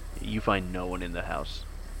 You find no one in the house,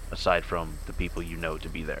 aside from the people you know to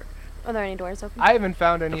be there. Are there any doors open? I haven't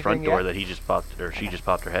found anything The front door yet. that he just popped, or she just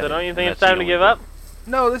popped her head So in, don't you and think it's that's the time to only give door. up?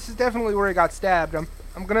 No, this is definitely where he got stabbed. I'm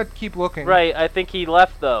gonna keep looking. Right, I think he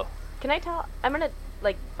left though. Can I tell? I'm gonna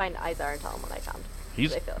like find Izar and tell him what I found.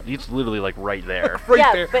 He's I feel like- he's literally like right there. Right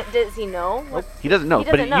yeah, there. but does he know? What? He doesn't know, He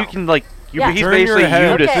but doesn't you know. can like Yeah. he's Turn basically your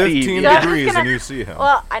head you to Okay. see. 15 So I'm just degrees gonna- and you see him.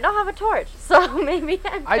 Well, I don't have a torch, so maybe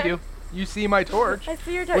I do. You see my torch? I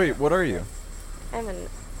see your torch. Wait, what are you? I'm an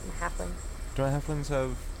halfling. Don't halflings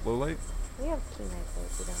have low light? We have keen eyes,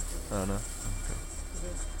 so we don't. Oh no.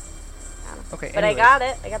 I don't know. Okay, But anyways. I got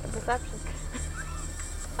it. I got the perception.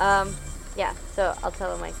 Yeah. So I'll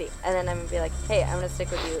tell him I see, and then I'm gonna be like, "Hey, I'm gonna stick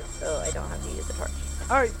with you, so I don't have to use the torch."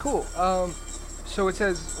 All right, cool. So it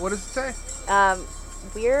says, what does it say?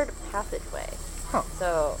 Weird passageway. Huh.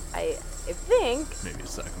 So I think Maybe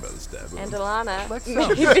it's talking about the stab. Andalana. Let's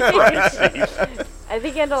I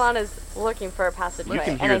think Andalana's looking for a passageway, You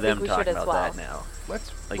can and hear I them think we should talking as about well. that now.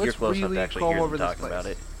 Let's Like let's you're close enough really to actually comb hear over them this talking place. about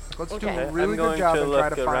it. Let's Okay. do a I'm really going good job to and try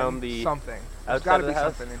look to around find the something. There's Outside got to of be the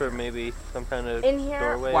house something in for here. maybe some kind of In here,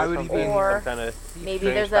 doorway Why or would he be something, in or some kind of maybe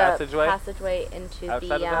strange there's passageway a passageway into outside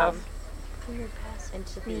the of the house. Weird passage.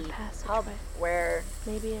 into Weird the passageway. pub where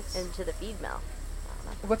Maybe it's. into the feed mill.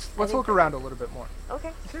 I Let's think look so. around a little bit more. don't know.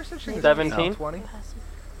 Okay. Is there such thing as 17? taking 20? passage.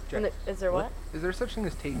 And is there what? Is there such thing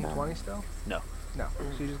as taking 20 still? No. No.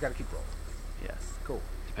 So you just got to keep rolling. Yeah. Cool.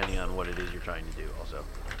 Depending on what it is you're trying to do, also.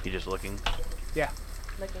 You just looking. Yeah.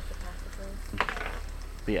 Looking for passageway.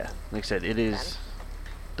 But yeah, like I said, it is.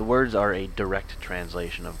 The words are a direct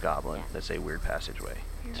translation of Goblin. Yeah. That's a weird passageway.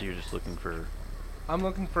 So you're just looking for. I'm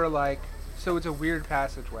looking for so it's a weird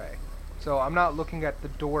passageway. So I'm not looking at the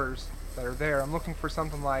doors that are there. I'm looking for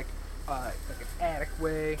something like an attic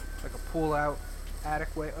way, like a pull out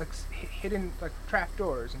attic way, like hidden like trap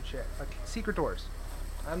doors and shit, like secret doors.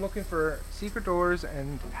 I'm looking for secret doors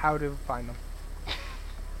and how to find them.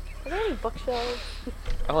 Are there any bookshelves?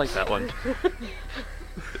 I like that one. I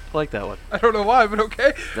like that one. I don't know why, but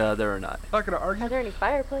okay. There are not. Not gonna argue. Are there any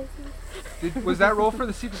fireplaces? Was that roll for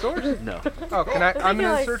the secret doors? No. Oh, can I? I'm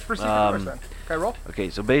gonna like- search for secret doors Um, then. Can I roll? Okay,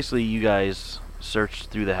 so basically, you guys search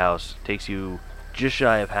through the house. Takes you just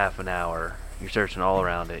shy of half an hour. You're searching all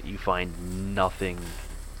around it. You find nothing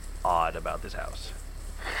odd about this house.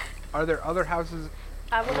 Are there other houses?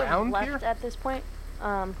 I would have around left here? at this point,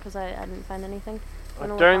 because I didn't find anything. I'm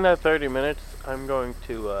gonna During look that 30 minutes, I'm going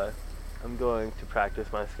to practice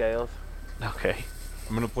my scales. Okay.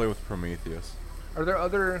 I'm gonna play with Prometheus. Are there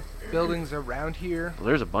other buildings around here? Well,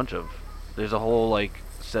 there's a whole like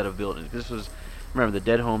set of buildings. Remember, the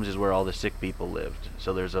dead homes is where all the sick people lived.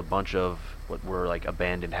 So there's a bunch of what were like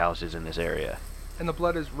abandoned houses in this area. And the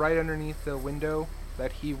blood is right underneath the window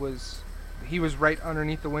that he was right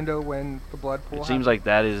underneath the window when the blood pool It seems happened? like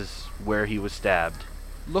that is where he was stabbed.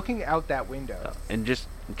 Looking out that window. And just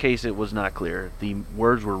in case it was not clear, the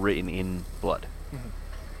words were written in blood. Mhm.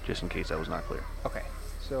 Just in case that was not clear. Okay.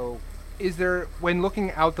 So is there, when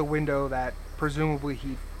looking out the window that presumably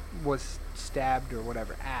he was stabbed or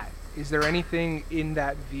whatever at, is there anything in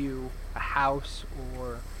that view, a house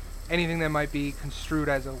or anything that might be construed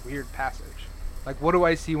as a weird passage? Like, what do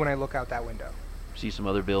I see when I look out that window? See some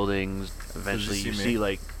other buildings. Eventually, see you me? see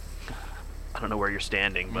like I don't know where you're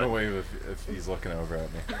standing, I'm but gonna wave if he's looking over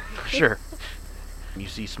at me. sure. You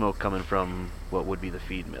see smoke coming from what would be the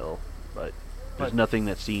feed mill, but there's But nothing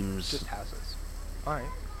that seems. Just houses. All right.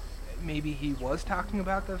 Maybe he was talking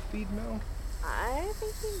about the feed mill. I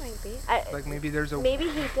think he might be. Like maybe there's a. Maybe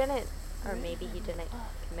he didn't, or maybe he didn't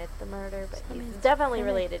commit the murder, but I mean, he's it's definitely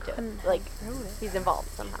kinda related to it. couldn't Like have wrote it. he's involved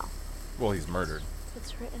somehow Well, he's murdered.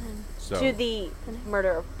 It's written in. So. to the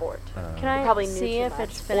murder of Bort. Can I probably knew see too if much,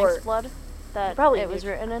 it's Phoenix or- blood that probably it knew was too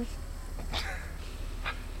written in?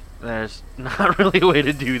 There's not really a way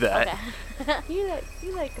to do that. Okay.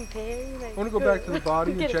 You like compare. You like. I want to go back to the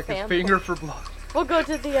body and Get a check his sample. finger for blood. We'll go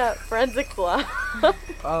to the forensic lab. I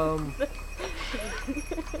don't know,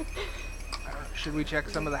 should we check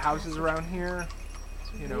some of the houses around here?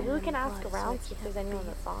 You know, Maybe we can Blood, ask so around it see if can't there's anyone be-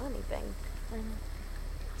 that saw anything. I know.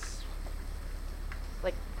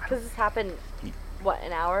 Like, because this happened what,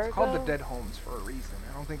 an hour It's called ago? the Dead Homes for a reason.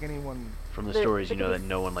 I don't think anyone, From the There- stories, you there know could that be-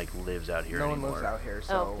 no one like lives out here no one anymore. lives out here, Oh,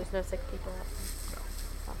 so there's no sick people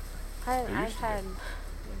out There I've used to be. had,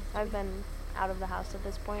 I've been out of the house at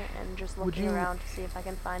this point and just Would looking you- around to see if I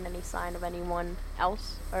can find any sign of anyone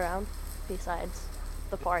else around besides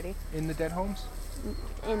the party. in the Dead Homes.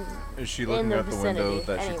 Mm. Is she In looking the out the window vicinity,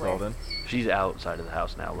 that she anyway. crawled in? She's outside of the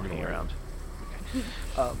house now, looking Right. around.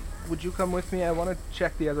 Would you come with me? I want to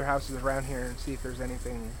check the other houses around here and see if there's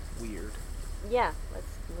anything weird. Yeah, let's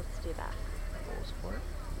do that. Rules for it.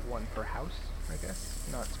 One per house, I guess.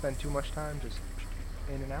 Not spend too much time, just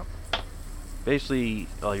in and out. Basically,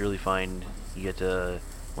 all you really find, you get to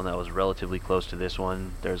one that was relatively close to this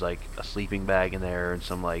one. There's like a sleeping bag in there and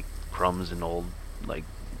some like crumbs and old like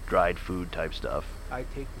dried food type stuff. I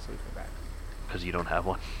take the sleeping bag. Because you don't have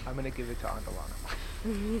one. I'm gonna give it to Aunt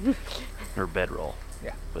Alana. Or bedroll.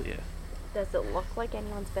 Yeah. But yeah. Does it look like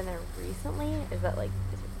anyone's been there recently? Is that like,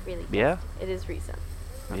 is it really? Yeah. just- It is recent.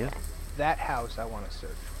 Yeah. Okay. That house I want to search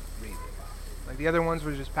really. Like the other ones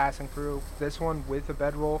were just passing through. This one with a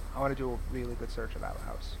bedroll, I want to do a really good search of that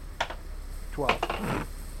house. 12. 15.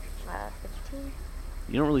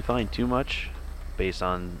 You don't really find too much based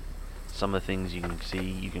on some of the things you can see.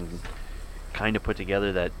 You can kind of put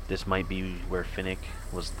together that this might be where Finnick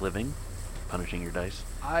was living, punishing your dice.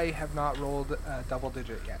 I have not rolled a double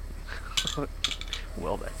digit yet.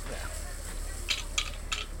 Well then.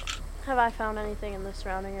 Have I found anything in the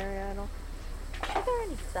surrounding area at all? Are there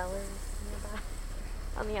any cellars nearby?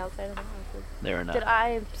 On the outside of the houses? There or not. Did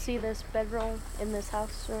I see this bedroll in this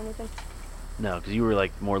house or anything? No, because you were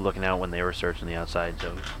like more looking out when they were searching the outside.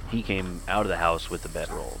 So he came out of the house with the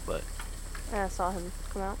bedroll, but I saw him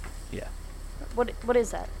come out. yeah. What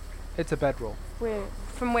is that? It's a bedroll. Where?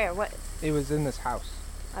 From where? What? It was in this house.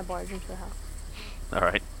 I barged into the house. All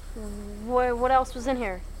right. What else was in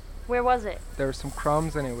here? Where was it? There were some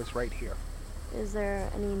crumbs and it was right here. Is there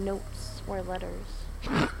any notes or letters?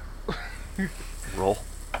 Roll.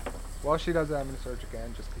 While she does that, I'm gonna search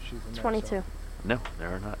again just because she's in there. 22. So. No, there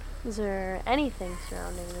are not. Is there anything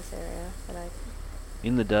surrounding this area that I?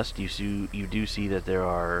 In the dust, you do see that there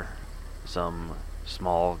are some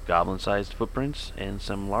small goblin-sized footprints and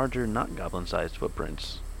some larger, not goblin-sized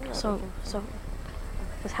footprints. So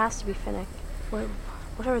this has to be Finnick.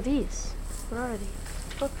 What are these? What are these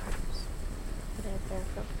footprints? Are they their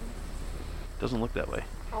footprints? Doesn't look that way.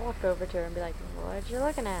 I'll walk over to her and be like, what you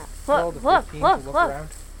looking at? Roll the Look! 15 Look! to Look! look around.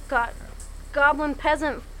 Got goblin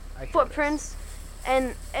peasant I hear this. footprints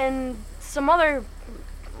and some other,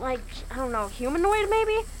 like, I don't know, humanoid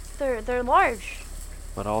maybe? They're large.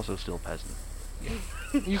 But also still peasant.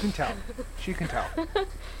 You can tell. She can tell.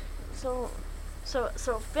 So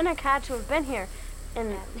Finnick had to have been here,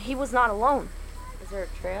 and he was not alone. Is there a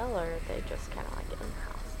trail, or are they just kind of like in the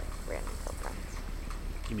house, like random footprints?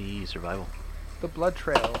 Give me survival. The blood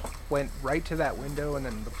trail went right to that window, and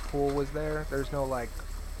then the pool was there. There's no like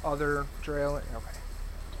other trail. Okay.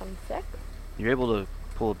 26? You're able to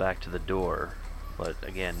pull it back to the door, but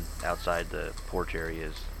again, outside the porch area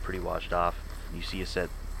is pretty washed off. You see a set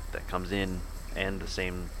that comes in, and the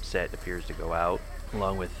same set appears to go out,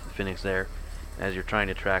 along with Phoenix there. As you're trying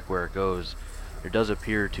to track where it goes, there does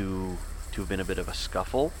appear to have been a bit of a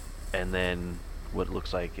scuffle, and then what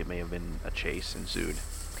looks like it may have been a chase ensued.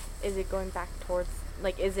 Is it going back towards,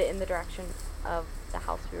 like, is it in the direction of the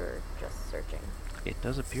house we were just searching? It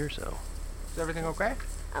does appear so. Is everything okay?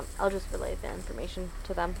 I'll just relay the information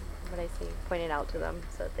to them, what I see, point it out to them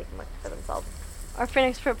so that they can look for themselves. Are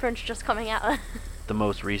Finnick's footprints just coming out? The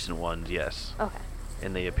most recent ones, yes. Okay.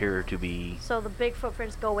 And they appear to be, So the big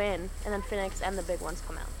footprints go in, and then Finnick's and the big ones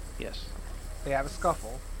come out. yes. They have a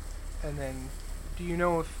scuffle, and then do you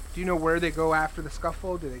know where they go after the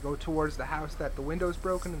scuffle? Do they go towards the house that the window's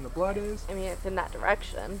broken and the blood is? I mean, it's in that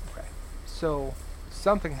direction. Okay. So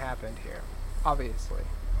something happened here, obviously.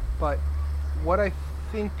 But what I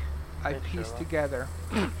think I Bit pieced Sherlock. together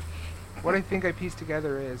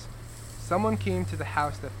is someone came to the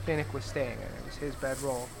house that Finnick was staying in. It was his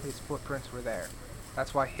bedroll. His footprints were there.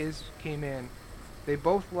 That's why his came in. They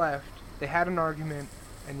both left. They had an argument,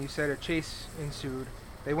 and you said a chase ensued.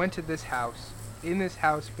 They went to this house. In this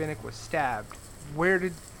house, Finnick was stabbed. Where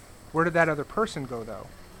did that other person go, though?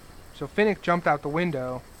 So Finnick jumped out the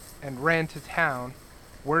window and ran to town.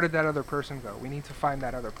 Where did that other person go? We need to find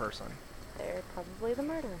that other person. They're probably the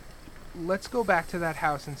murderer. Let's go back to that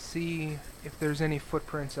house and see if there's any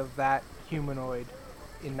footprints of that humanoid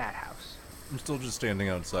in that house. I'm still just standing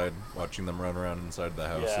outside, watching them run around inside the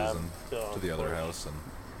houses Yeah, I'm and still to on the other porch. house. And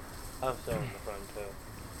I'm still in the front too.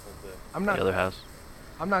 That's it. I'm The not other house.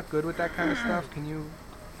 I'm not good with that kind of stuff. Can you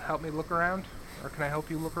help me look around? Or can I help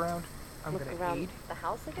you look around? I'm look gonna around aid. the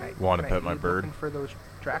house again? Wanna Can I pet my aid bird? looking for those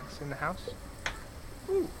tracks in the house.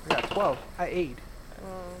 Ooh, I got 12. I aid.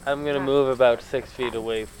 I'm gonna Right. move about 6 feet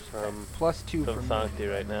away from +2 from from me. Sancti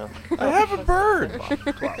right now. I have a bird.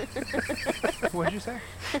 12. What did you say?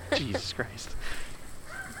 Jesus Christ.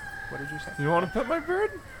 What did you say? You want to pet my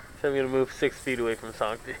bird? So I'm gonna move 6 feet away from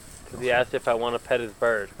Sancti. Because he asked if I want to pet his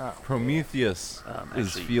bird. Oh, Prometheus, his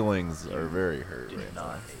Actually, feelings are very hurt. did right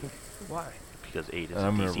not. now. why? Because 8 is And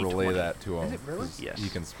I'm going gonna to relay that to him. Is it really? 'cause Yes. He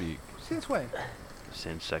can speak. Since when?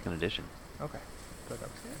 Since 2nd edition. Okay. Thought that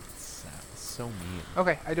was it. So mean.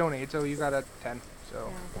 Okay, I don't aid, so you got a 10.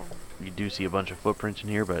 So You do see a bunch of footprints in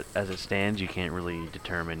here, but as it stands, you can't really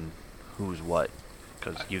determine who's what.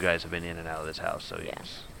 Because you guys have been in and out of this house, so Yeah.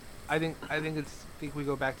 it's... I think we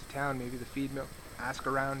go back to town, maybe the feed mill, ask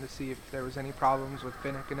around to see if there was any problems with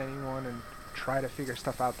Finnick and anyone, and try to figure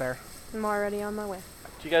stuff out there. I'm already on my way.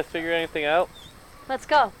 Did you guys figure anything out? Let's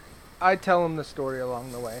go. I'd tell him the story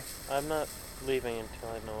along the way. I'm not leaving until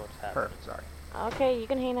I know what's happening. Perfect. Sorry. Okay, you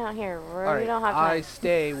can hang out here. All We right. don't have I time.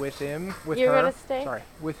 stay with him, with You're her. gonna stay? Sorry,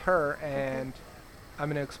 with her, and I'm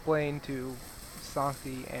gonna explain to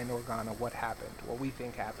Sancti and Organa what happened, what we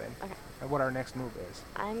think happened, Okay. and what our next move is.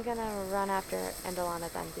 I'm gonna run after Endolana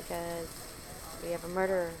then because we have a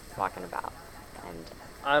murderer walking about. And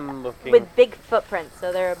I'm looking. with big footprints,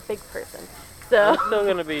 so they're a big person. So I'm still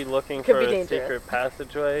gonna be looking Could for be a dangerous. secret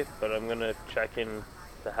passageway, but I'm gonna check in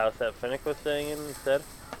the house that Finnick was staying in instead.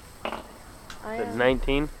 I, The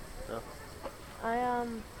 19.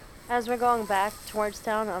 as we're going back towards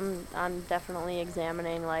town, I'm definitely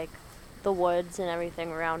examining like the woods and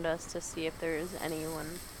everything around us to see if there's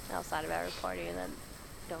anyone outside of our party that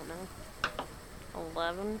don't know.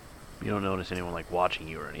 11. You don't notice anyone, like, watching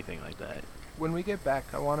you or anything like that. When we get back,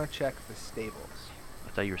 I want to check the stables. I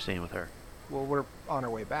thought you were staying with her. Well, we're on our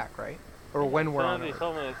way back, right? Or when we're on our Somebody way.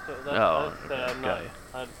 told me Oh, that okay, I'm got not. ya.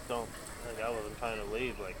 I don't. Like I wasn't trying to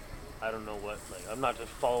leave. Like I don't know what. Like I'm not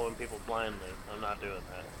just following people blindly. I'm not doing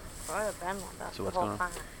that. I would have been with us So the what's whole going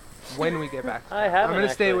on? time. When we get back. I I'm haven't. gonna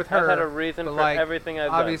stay actually. with I've had a her, reason but, for like, everything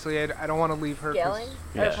I've obviously, I don't want to leave her. 'cause Yelling?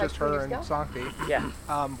 Yeah. It's just her and Go? Sancti. done.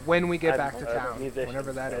 Yeah. When we get I'm back to a town, musician,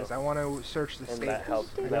 whenever that is, so- I want to search the And that stables.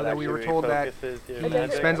 helps. I know that we were actually told that refocuses your he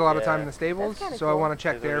magic. spends a lot of time in Yeah. the stables, kinda so I cool. want to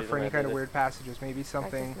check There's a there reason for any I kind did of it. weird passages. Maybe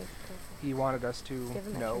something Practice makes he wanted us to perfect. Give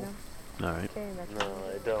him that, know. you All right. Okay, that's No,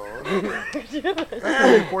 I don't.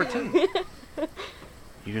 That's 14.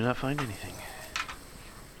 You do not find anything.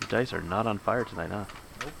 Your dice are not on fire tonight, huh?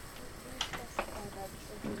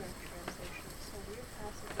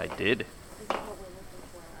 I did.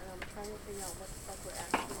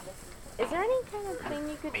 Is there any kind of thing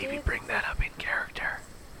you could Maybe do? bring that up in character.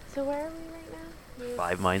 So where are we right now?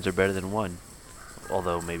 5 minds are better than 1.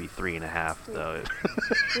 Although maybe 3.5, though.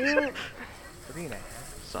 We were, 3.5.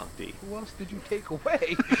 Sancti. Who else did you take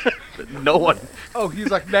away? No one. Oh, he's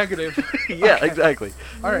like negative. Yeah, Okay. exactly.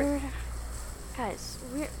 All right. Weird. Guys,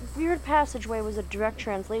 weird passageway was a direct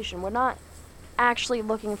translation. We're not actually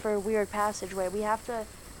looking for a weird passageway. We have to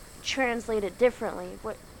translate it differently.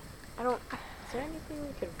 What? I don't. is there anything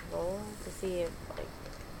we could roll to see if, like,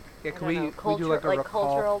 Yeah, I can don't we, know, we culture, do like a recall?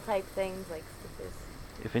 cultural type things, like if there's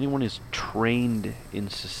If anyone is trained in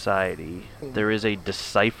society, there is a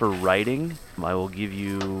decipher writing. I will give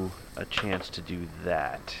you a chance to do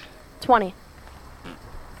that. 20.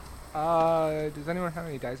 Does anyone have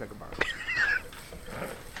any dice I could borrow?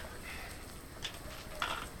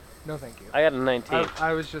 No, thank you. I got a 19.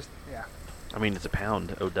 I was just, yeah. I mean, it's a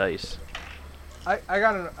pound o' dice. I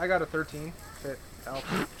got a 13. If it helps.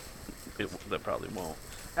 That probably won't.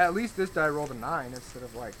 At least this die rolled a 9 instead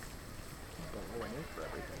of like going in for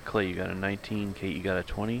everything. Clay, you got a 19. Kate, you got a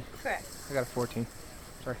 20. correct. I got a 14.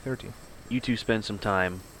 Sorry, 13. You two spend some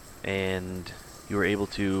time, and you were able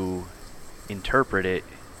to interpret it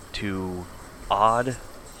to odd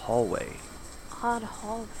hallway. Odd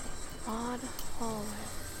hallway. Odd hallway.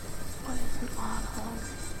 What is an odd hallway?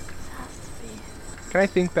 This has to be. Can I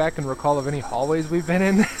think back and recall of any hallways we've been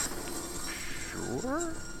in?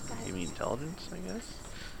 Sure. Give me intelligence, I guess.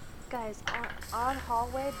 Guys, odd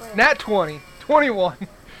hallway, but. Nat 20. 21.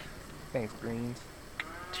 Thanks, Greens.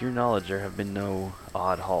 To your knowledge, there have been no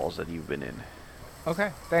odd halls that you've been in.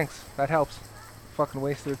 Okay, thanks. That helps. Fucking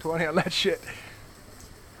wasted a 20 on that shit.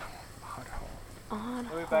 Odd hall.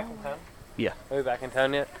 Odd Are we back in hallway. town? Yeah. Are we back in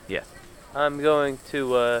town yet? Yeah. I'm going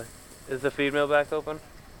to. Is the feed mill back open?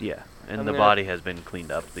 Yeah, and I'm the gonna- body has been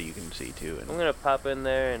cleaned up that you can see too. I'm And gonna pop in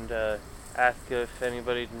there and ask if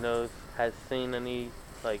anybody has seen any,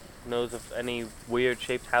 knows of any weird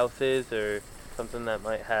shaped houses or something that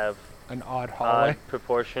might have An odd hallway. odd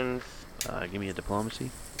proportions. give me a diplomacy.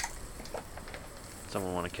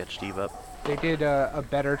 Someone want to catch Steve up? They did a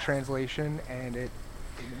better translation, and it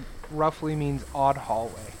roughly means odd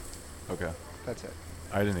hallway. Okay. That's it.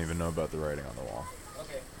 I didn't even know about the writing on the wall.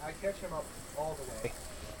 Okay, I catch him up all the way.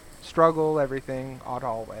 Struggle, everything, odd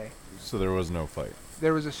hallway. So there was no fight.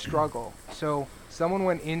 There was a struggle. So someone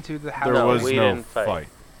went into the house. There No, was we no didn't fight.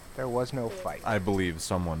 There was no fight. I believe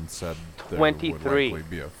someone said there 23 would likely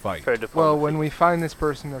be a fight. For diplomacy. Well, when we find this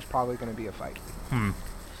person, there's probably going to be a fight. Hmm.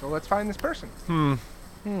 So let's find this person. Hmm.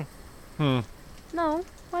 Hmm. Hmm. No,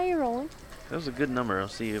 why are you rolling? That was a good number. I'll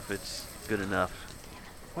see if it's good enough.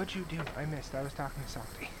 What'd you do? I missed. I was talking to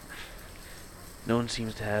Salty. No one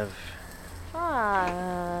seems to have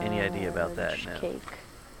any idea about that now. Cake.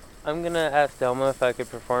 I'm gonna ask Delma if I could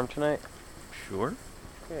perform tonight. Sure.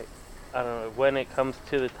 Great. I don't know. When it comes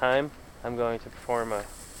to the time, I'm going to perform a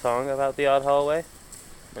song about the odd hallway,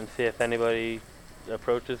 and see if anybody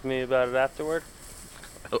approaches me about it afterward.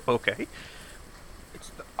 Okay. It's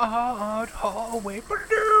the odd hallway.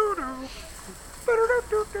 Ba-da-doo-doo.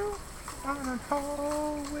 Ba-da-doo-doo-doo. Odd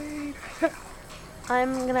hallway.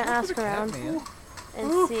 I'm gonna ask around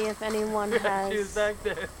and see if anyone has back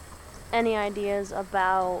there. any ideas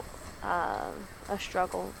about a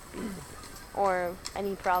struggle or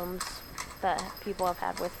any problems that people have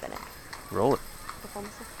had with Finnick. Roll it.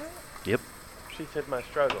 Diplomacy? Yep. She said my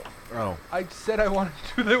struggle. Oh. I said I wanted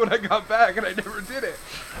to do that when I got back, and I never did it.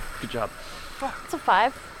 Good job. It's a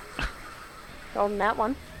 5. Rolled in that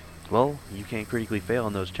one. Well, you can't critically fail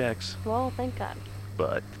on those checks, Well, thank God.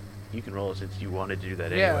 but you can roll it since you wanted to do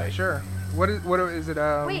that Yeah, anyway. sure. What is it?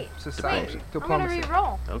 Wait, Society. I'm Diplomacy. gonna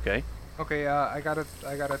re-roll. Okay. Okay, I got a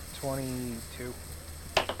 22.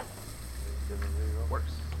 Worse.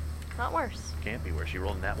 Not worse. Can't be where she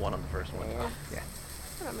rolled in that one on the first one. Yeah.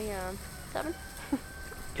 Got me 7.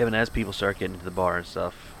 Kevin, as people start getting to the bar and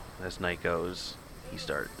stuff, as night goes, she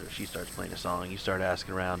starts playing a song. You start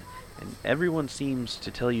asking around, and everyone seems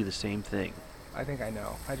to tell you the same thing. I think I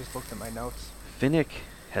know. I just looked at my notes. Finnick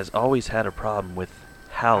has always had a problem with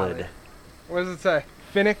Halid. Halid. What does it say?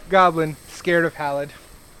 Finnick Goblin, scared of Halid.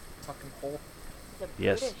 Fucking hole.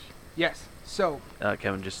 Yes. Yes. So,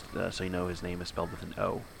 Kevin, just so you know, his name is spelled with an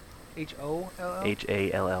O. H-O-L-L?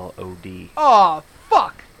 H-A-L-L-O-D. Aw,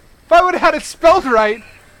 fuck! If I would have had it spelled right,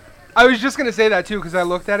 I was just gonna say that too, because I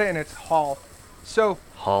looked at it and it's Hall. So,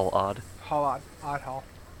 Hall Odd. Hall Odd Hall.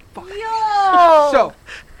 Fuck. Yo! So,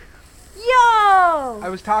 Yo! I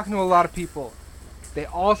was talking to a lot of people. They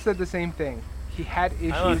all said the same thing. He had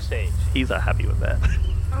I'm on issues. stage. He's not happy with that.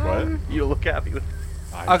 What? You don't look happy with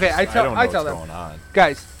Okay, I tell- don't know I tell what's them. going on.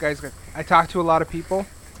 Guys, I talked to a lot of people.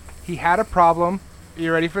 He had a problem. Are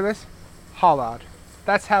you ready for this? Hallod.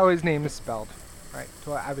 That's how his name is spelled. Right?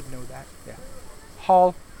 So I would know that. Yeah.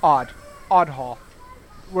 Hall Odd. Odd Hall.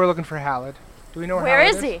 We're looking for Halid. Do we know where Where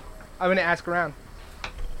Halid is he? I'm gonna ask around.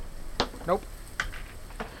 Nope.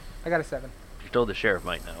 I got a 7. You're told the sheriff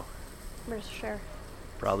might know. Where's the sheriff?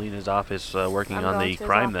 Probably in his office working I'm on going the to his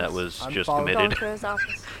crime that office. was I'm just following- Going committed. to his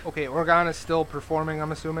office. Okay, Organa's still performing,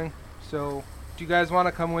 I'm assuming. So, do you guys want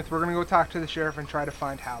to come with? We're gonna go talk to the sheriff and try to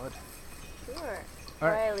find Halid. Sure. All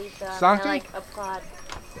right. Alright, Lisa. I'm Santi? gonna, like, applaud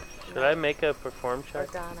Should I make a perform check?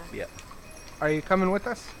 Organa. Are you coming with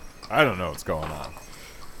us? I don't know what's going on.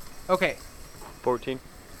 Okay. 14.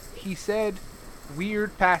 He said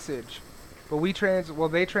weird passage, but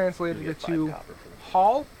they translated it to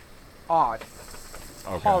Hall Odd.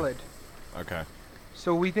 Okay. Halid. Okay.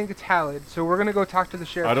 So we think it's Halid. So we're gonna go talk to the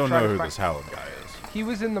sheriff. I to don't try know to who find- this Howard guy is. He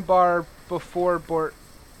was in the bar before Bort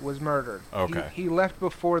was murdered. Okay. He left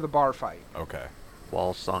before the bar fight. Okay.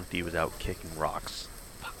 While Sancti was out kicking rocks.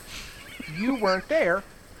 You weren't there,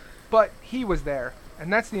 but he was there,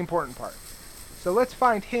 and that's the important part. So let's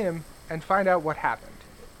find him and find out what happened.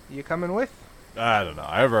 You coming with? I don't know.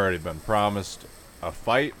 I've already been promised a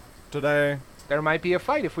fight today. There might be a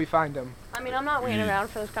fight if we find him. I mean, I'm not waiting You- around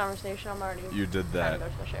for this conversation. I'm already You did trying that to go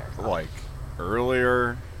to the sheriff's office. like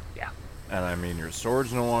earlier. Yeah. And I mean, your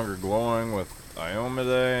sword's no longer glowing with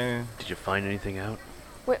Iomide. Did you find anything out?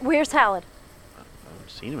 Where's Halid? I haven't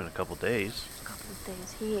seen him in a couple days. A couple of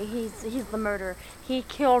days. He's the murderer. He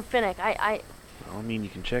killed Finnick. Well, I mean, you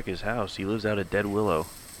can check his house. He lives out at Dead Willow.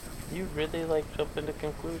 You really like jump into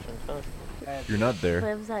conclusions, huh? You're not there.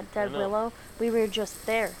 lives at Dead I know. Willow. We were just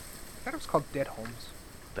there. I thought it was called Dead Homes.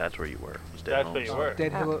 That's where you were. Was Dead That's Homes. where you were.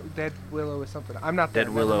 Dead Willow is something. I'm not there.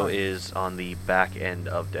 Dead never Willow mind. is on the back end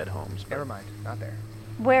of Dead Homes. but Never mind. Not there.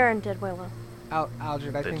 Where in Dead Willow?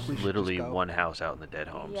 Algid, I think There's we should literally just go. one house out in the Dead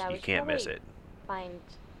Homes. Yeah, we you should can't miss probably- it. Find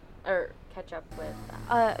or catch up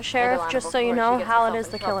with. Sheriff, Ilana just so you before know, she gets Halid herself is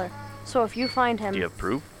in the trouble. killer. So if you find him, Do you have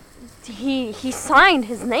proof? he signed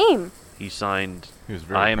his name. He signed, He was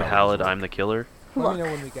very I am proud of his Halid, work. I'm the killer. Let me know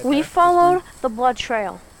when we get We there. followed the blood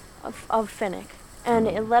trail of Finnick, and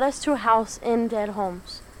it led us to a house in Dead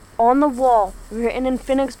Homes. On the wall, written in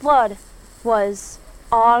Finnick's blood, was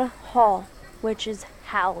Odd Hall, which is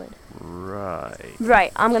Howled. Right.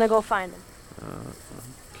 Right, I'm gonna go find him.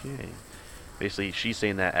 Okay. Basically, she's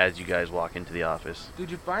saying that as you guys walk into the office.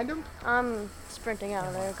 Did you find him? I'm sprinting out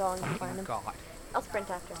of there, going to find him. God. I'll sprint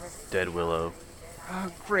after her. Dead Willow.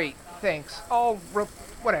 Great. Thanks.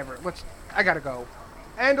 Whatever. I gotta go.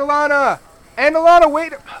 And Alana,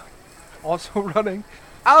 wait. Also running.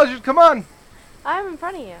 Alice, come on. I'm in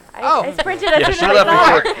front of you. Oh. I sprinted as Yeah, soon she as I left saw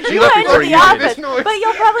her. before- she You left went before into you the did. office, This noise. but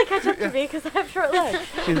you'll probably catch up to me because I have short legs.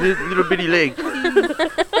 She's a little bitty leg. Did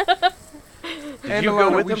And you Alana,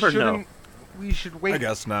 go with we him or no? shouldn't. We should wait. I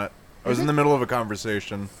guess not. I was in the middle of a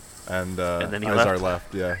conversation, and then he Izar left?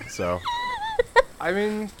 left. Yeah, so I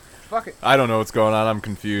mean, fuck it. I don't know what's going on. I'm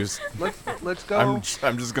confused. Let's go. I'm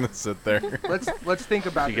just gonna sit there. Let's think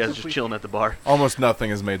about You this. guys just chilling at the bar. Almost nothing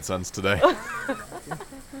has made sense today. I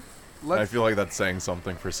Let's, feel like that's saying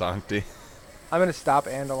something for Sancti. I'm gonna stop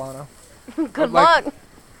and Alana. Good like- luck.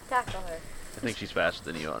 Tackle her. I think she's faster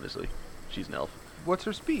than you, honestly. She's an elf. What's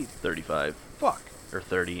her speed? 35. Fuck. Or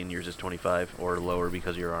 30, and yours is 25, or lower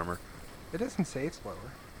because of your armor. It doesn't say it's lower.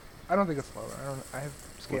 I don't think it's lower. I have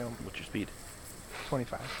scale What's your speed?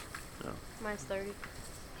 25. Mine's 30.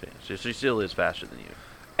 Okay, so she still is faster than you.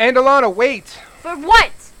 And Alana, wait For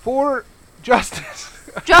what? for justice.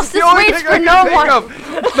 Justice The only waits thing I for can no think one. of.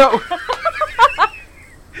 No.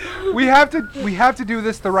 we have to do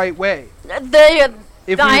this the right way.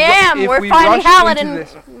 If I we, am. If We're we finding rush Howled into and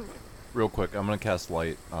this, Real quick, I'm gonna cast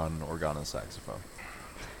light on Organa's saxophone.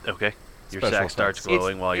 Okay. Your Special sax starts effects.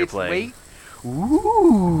 glowing while you're it's playing. late.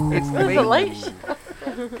 Ooh. It's It's late. a late.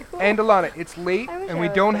 And Alana, it's late, I wish and I we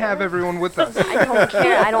was don't there. have everyone with us. I don't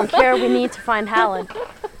care. I don't care. We need to find Howled.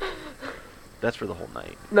 That's for the whole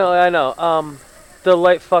night. No, I know. The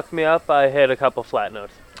light fucked me up. I hit a couple flat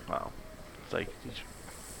notes. Wow. It's like,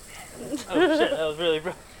 Oh shit, that was really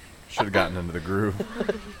rough. Should have gotten into the groove.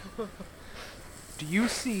 Do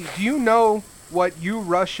you know what you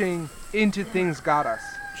rushing into things got us?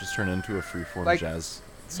 Just turn into a freeform Like, jazz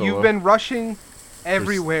solo. You've been rushing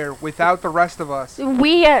everywhere without the rest of us.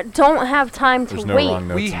 We don't have time to There's no wait. wrong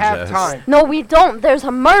notes We in have jazz. time. No, we don't. There's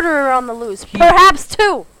a murderer on the loose. Perhaps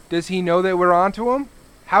two. Does he know that we're onto him?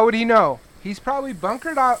 How would he know? He's probably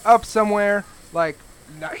bunkered up somewhere. Like,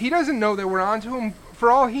 he doesn't know that we're onto him. For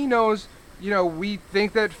all he knows, we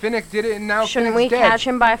think that Finnick did it, and now Shouldn't Finnick's we dead. catch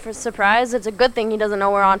him by surprise? It's a good thing he doesn't know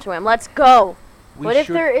we're onto him. Let's go. We What if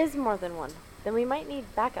should- there is more than one? Then we might need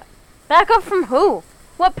backup. Back up from who?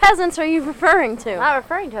 What peasants are you referring I'm to? not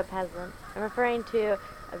referring to a peasant. I'm referring to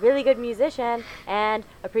a really good musician and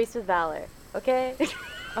a priest with valor. Okay?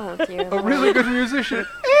 Oh dear. A Lord. really good musician.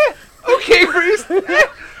 Okay, priest.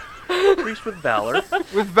 priest with valor.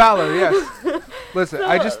 With valor, yes. Listen,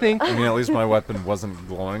 I just think I mean, at least my weapon wasn't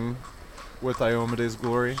glowing with Iomede's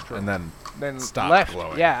glory, and then then Stop left.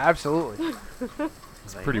 glowing. Yeah, absolutely.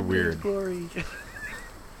 it's pretty weird. Glory.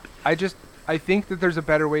 I think that there's a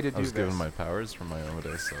better way to do I was this. given my powers from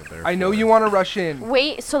Iomede, so therefore... I know you want to rush in.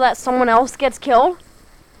 Wait, so that someone else gets killed?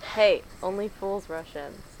 Hey, only fools rush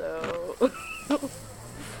in, so...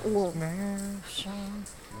 Ooh.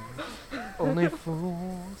 Only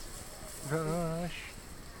fools rush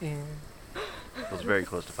in. It was very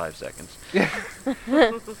close to 5 seconds.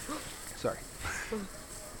 Sorry.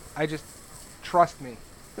 I just trust me.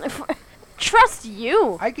 Trust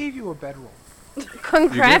you. I gave you a bedroll.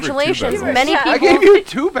 Congratulations. bedrolls. Many I I people. gave you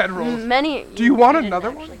 2 bedrolls. Many. Do you want didn't another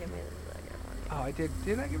actually one? give me the second one. Oh, I did.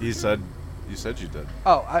 Did I give You you? said you did.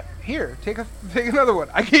 Oh, here. Take another one.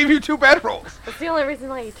 I gave you 2 bedrolls. That's the only reason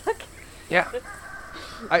why you took it. Yeah.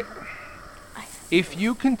 If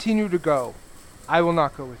you continue to go, I will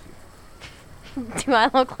not go with you. Do I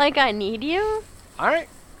look like I need you? All right.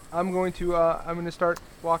 I'm going to start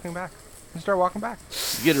walking back.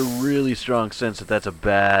 You get a really strong sense that that's a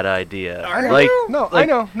bad idea. I know. Like, No, like, I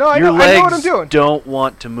know. No, I your know. legs I know what I'm doing. don't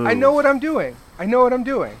want to move. I know what I'm doing.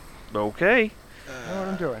 Okay.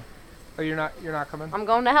 Oh, you're not coming. I'm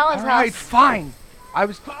going to Helen's All right, house. fine. I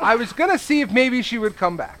was gonna see if maybe she would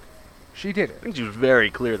come back. She I didn't. think she was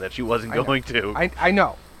very clear that she wasn't I know. going to. I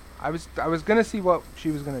know. I was gonna see what she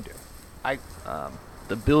was gonna do.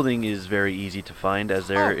 The building is very easy to find as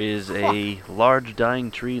there Oh, is a large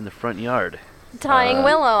dying tree in the front yard. Tying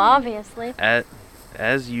Willow, obviously.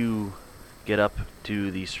 As you get up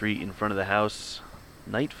to the street in front of the house,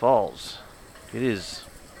 night falls. It is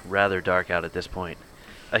rather dark out at this point.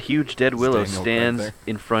 A huge dead willow Daniel Craig stands there.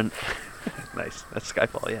 in front. Nice, that's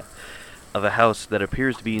Skyfall, yeah. Of a house that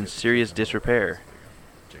appears to be in serious disrepair.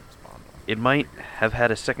 James Bond. It might have had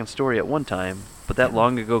a second story at one time, but that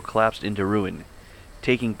long ago collapsed into ruin,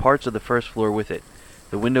 taking parts of the first floor with it.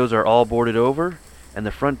 The windows are all boarded over, and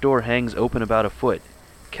the front door hangs open about a foot,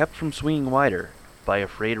 kept from swinging wider by a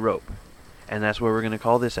frayed rope. And that's what we're going to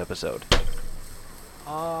call this episode.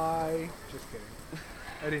 Just kidding.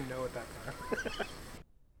 I didn't know at that time.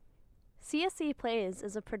 CSE Plays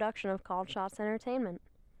is a production of Called Shots Entertainment.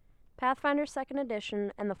 Pathfinder 2nd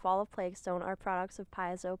Edition and The Fall of Plaguestone are products of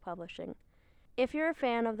Paizo Publishing. If you're a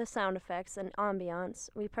fan of the sound effects and ambiance,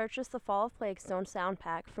 we purchased the Fall of Plaguestone sound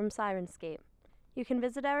pack from Sirenscape. You can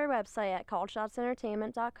visit our website at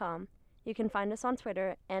calledshotsentertainment.com. You can find us on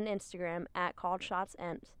Twitter and Instagram at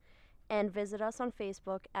calledshotsent, and visit us on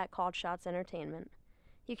Facebook at Called Shots Entertainment.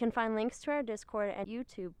 You can find links to our Discord and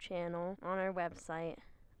YouTube channel on our website.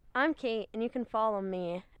 I'm Kate, and you can follow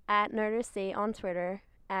me at NerdEstate on Twitter,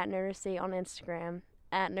 at NerdEstate on Instagram,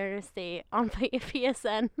 at NerdEstate on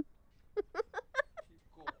PSN.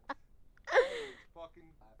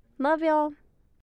 Love y'all.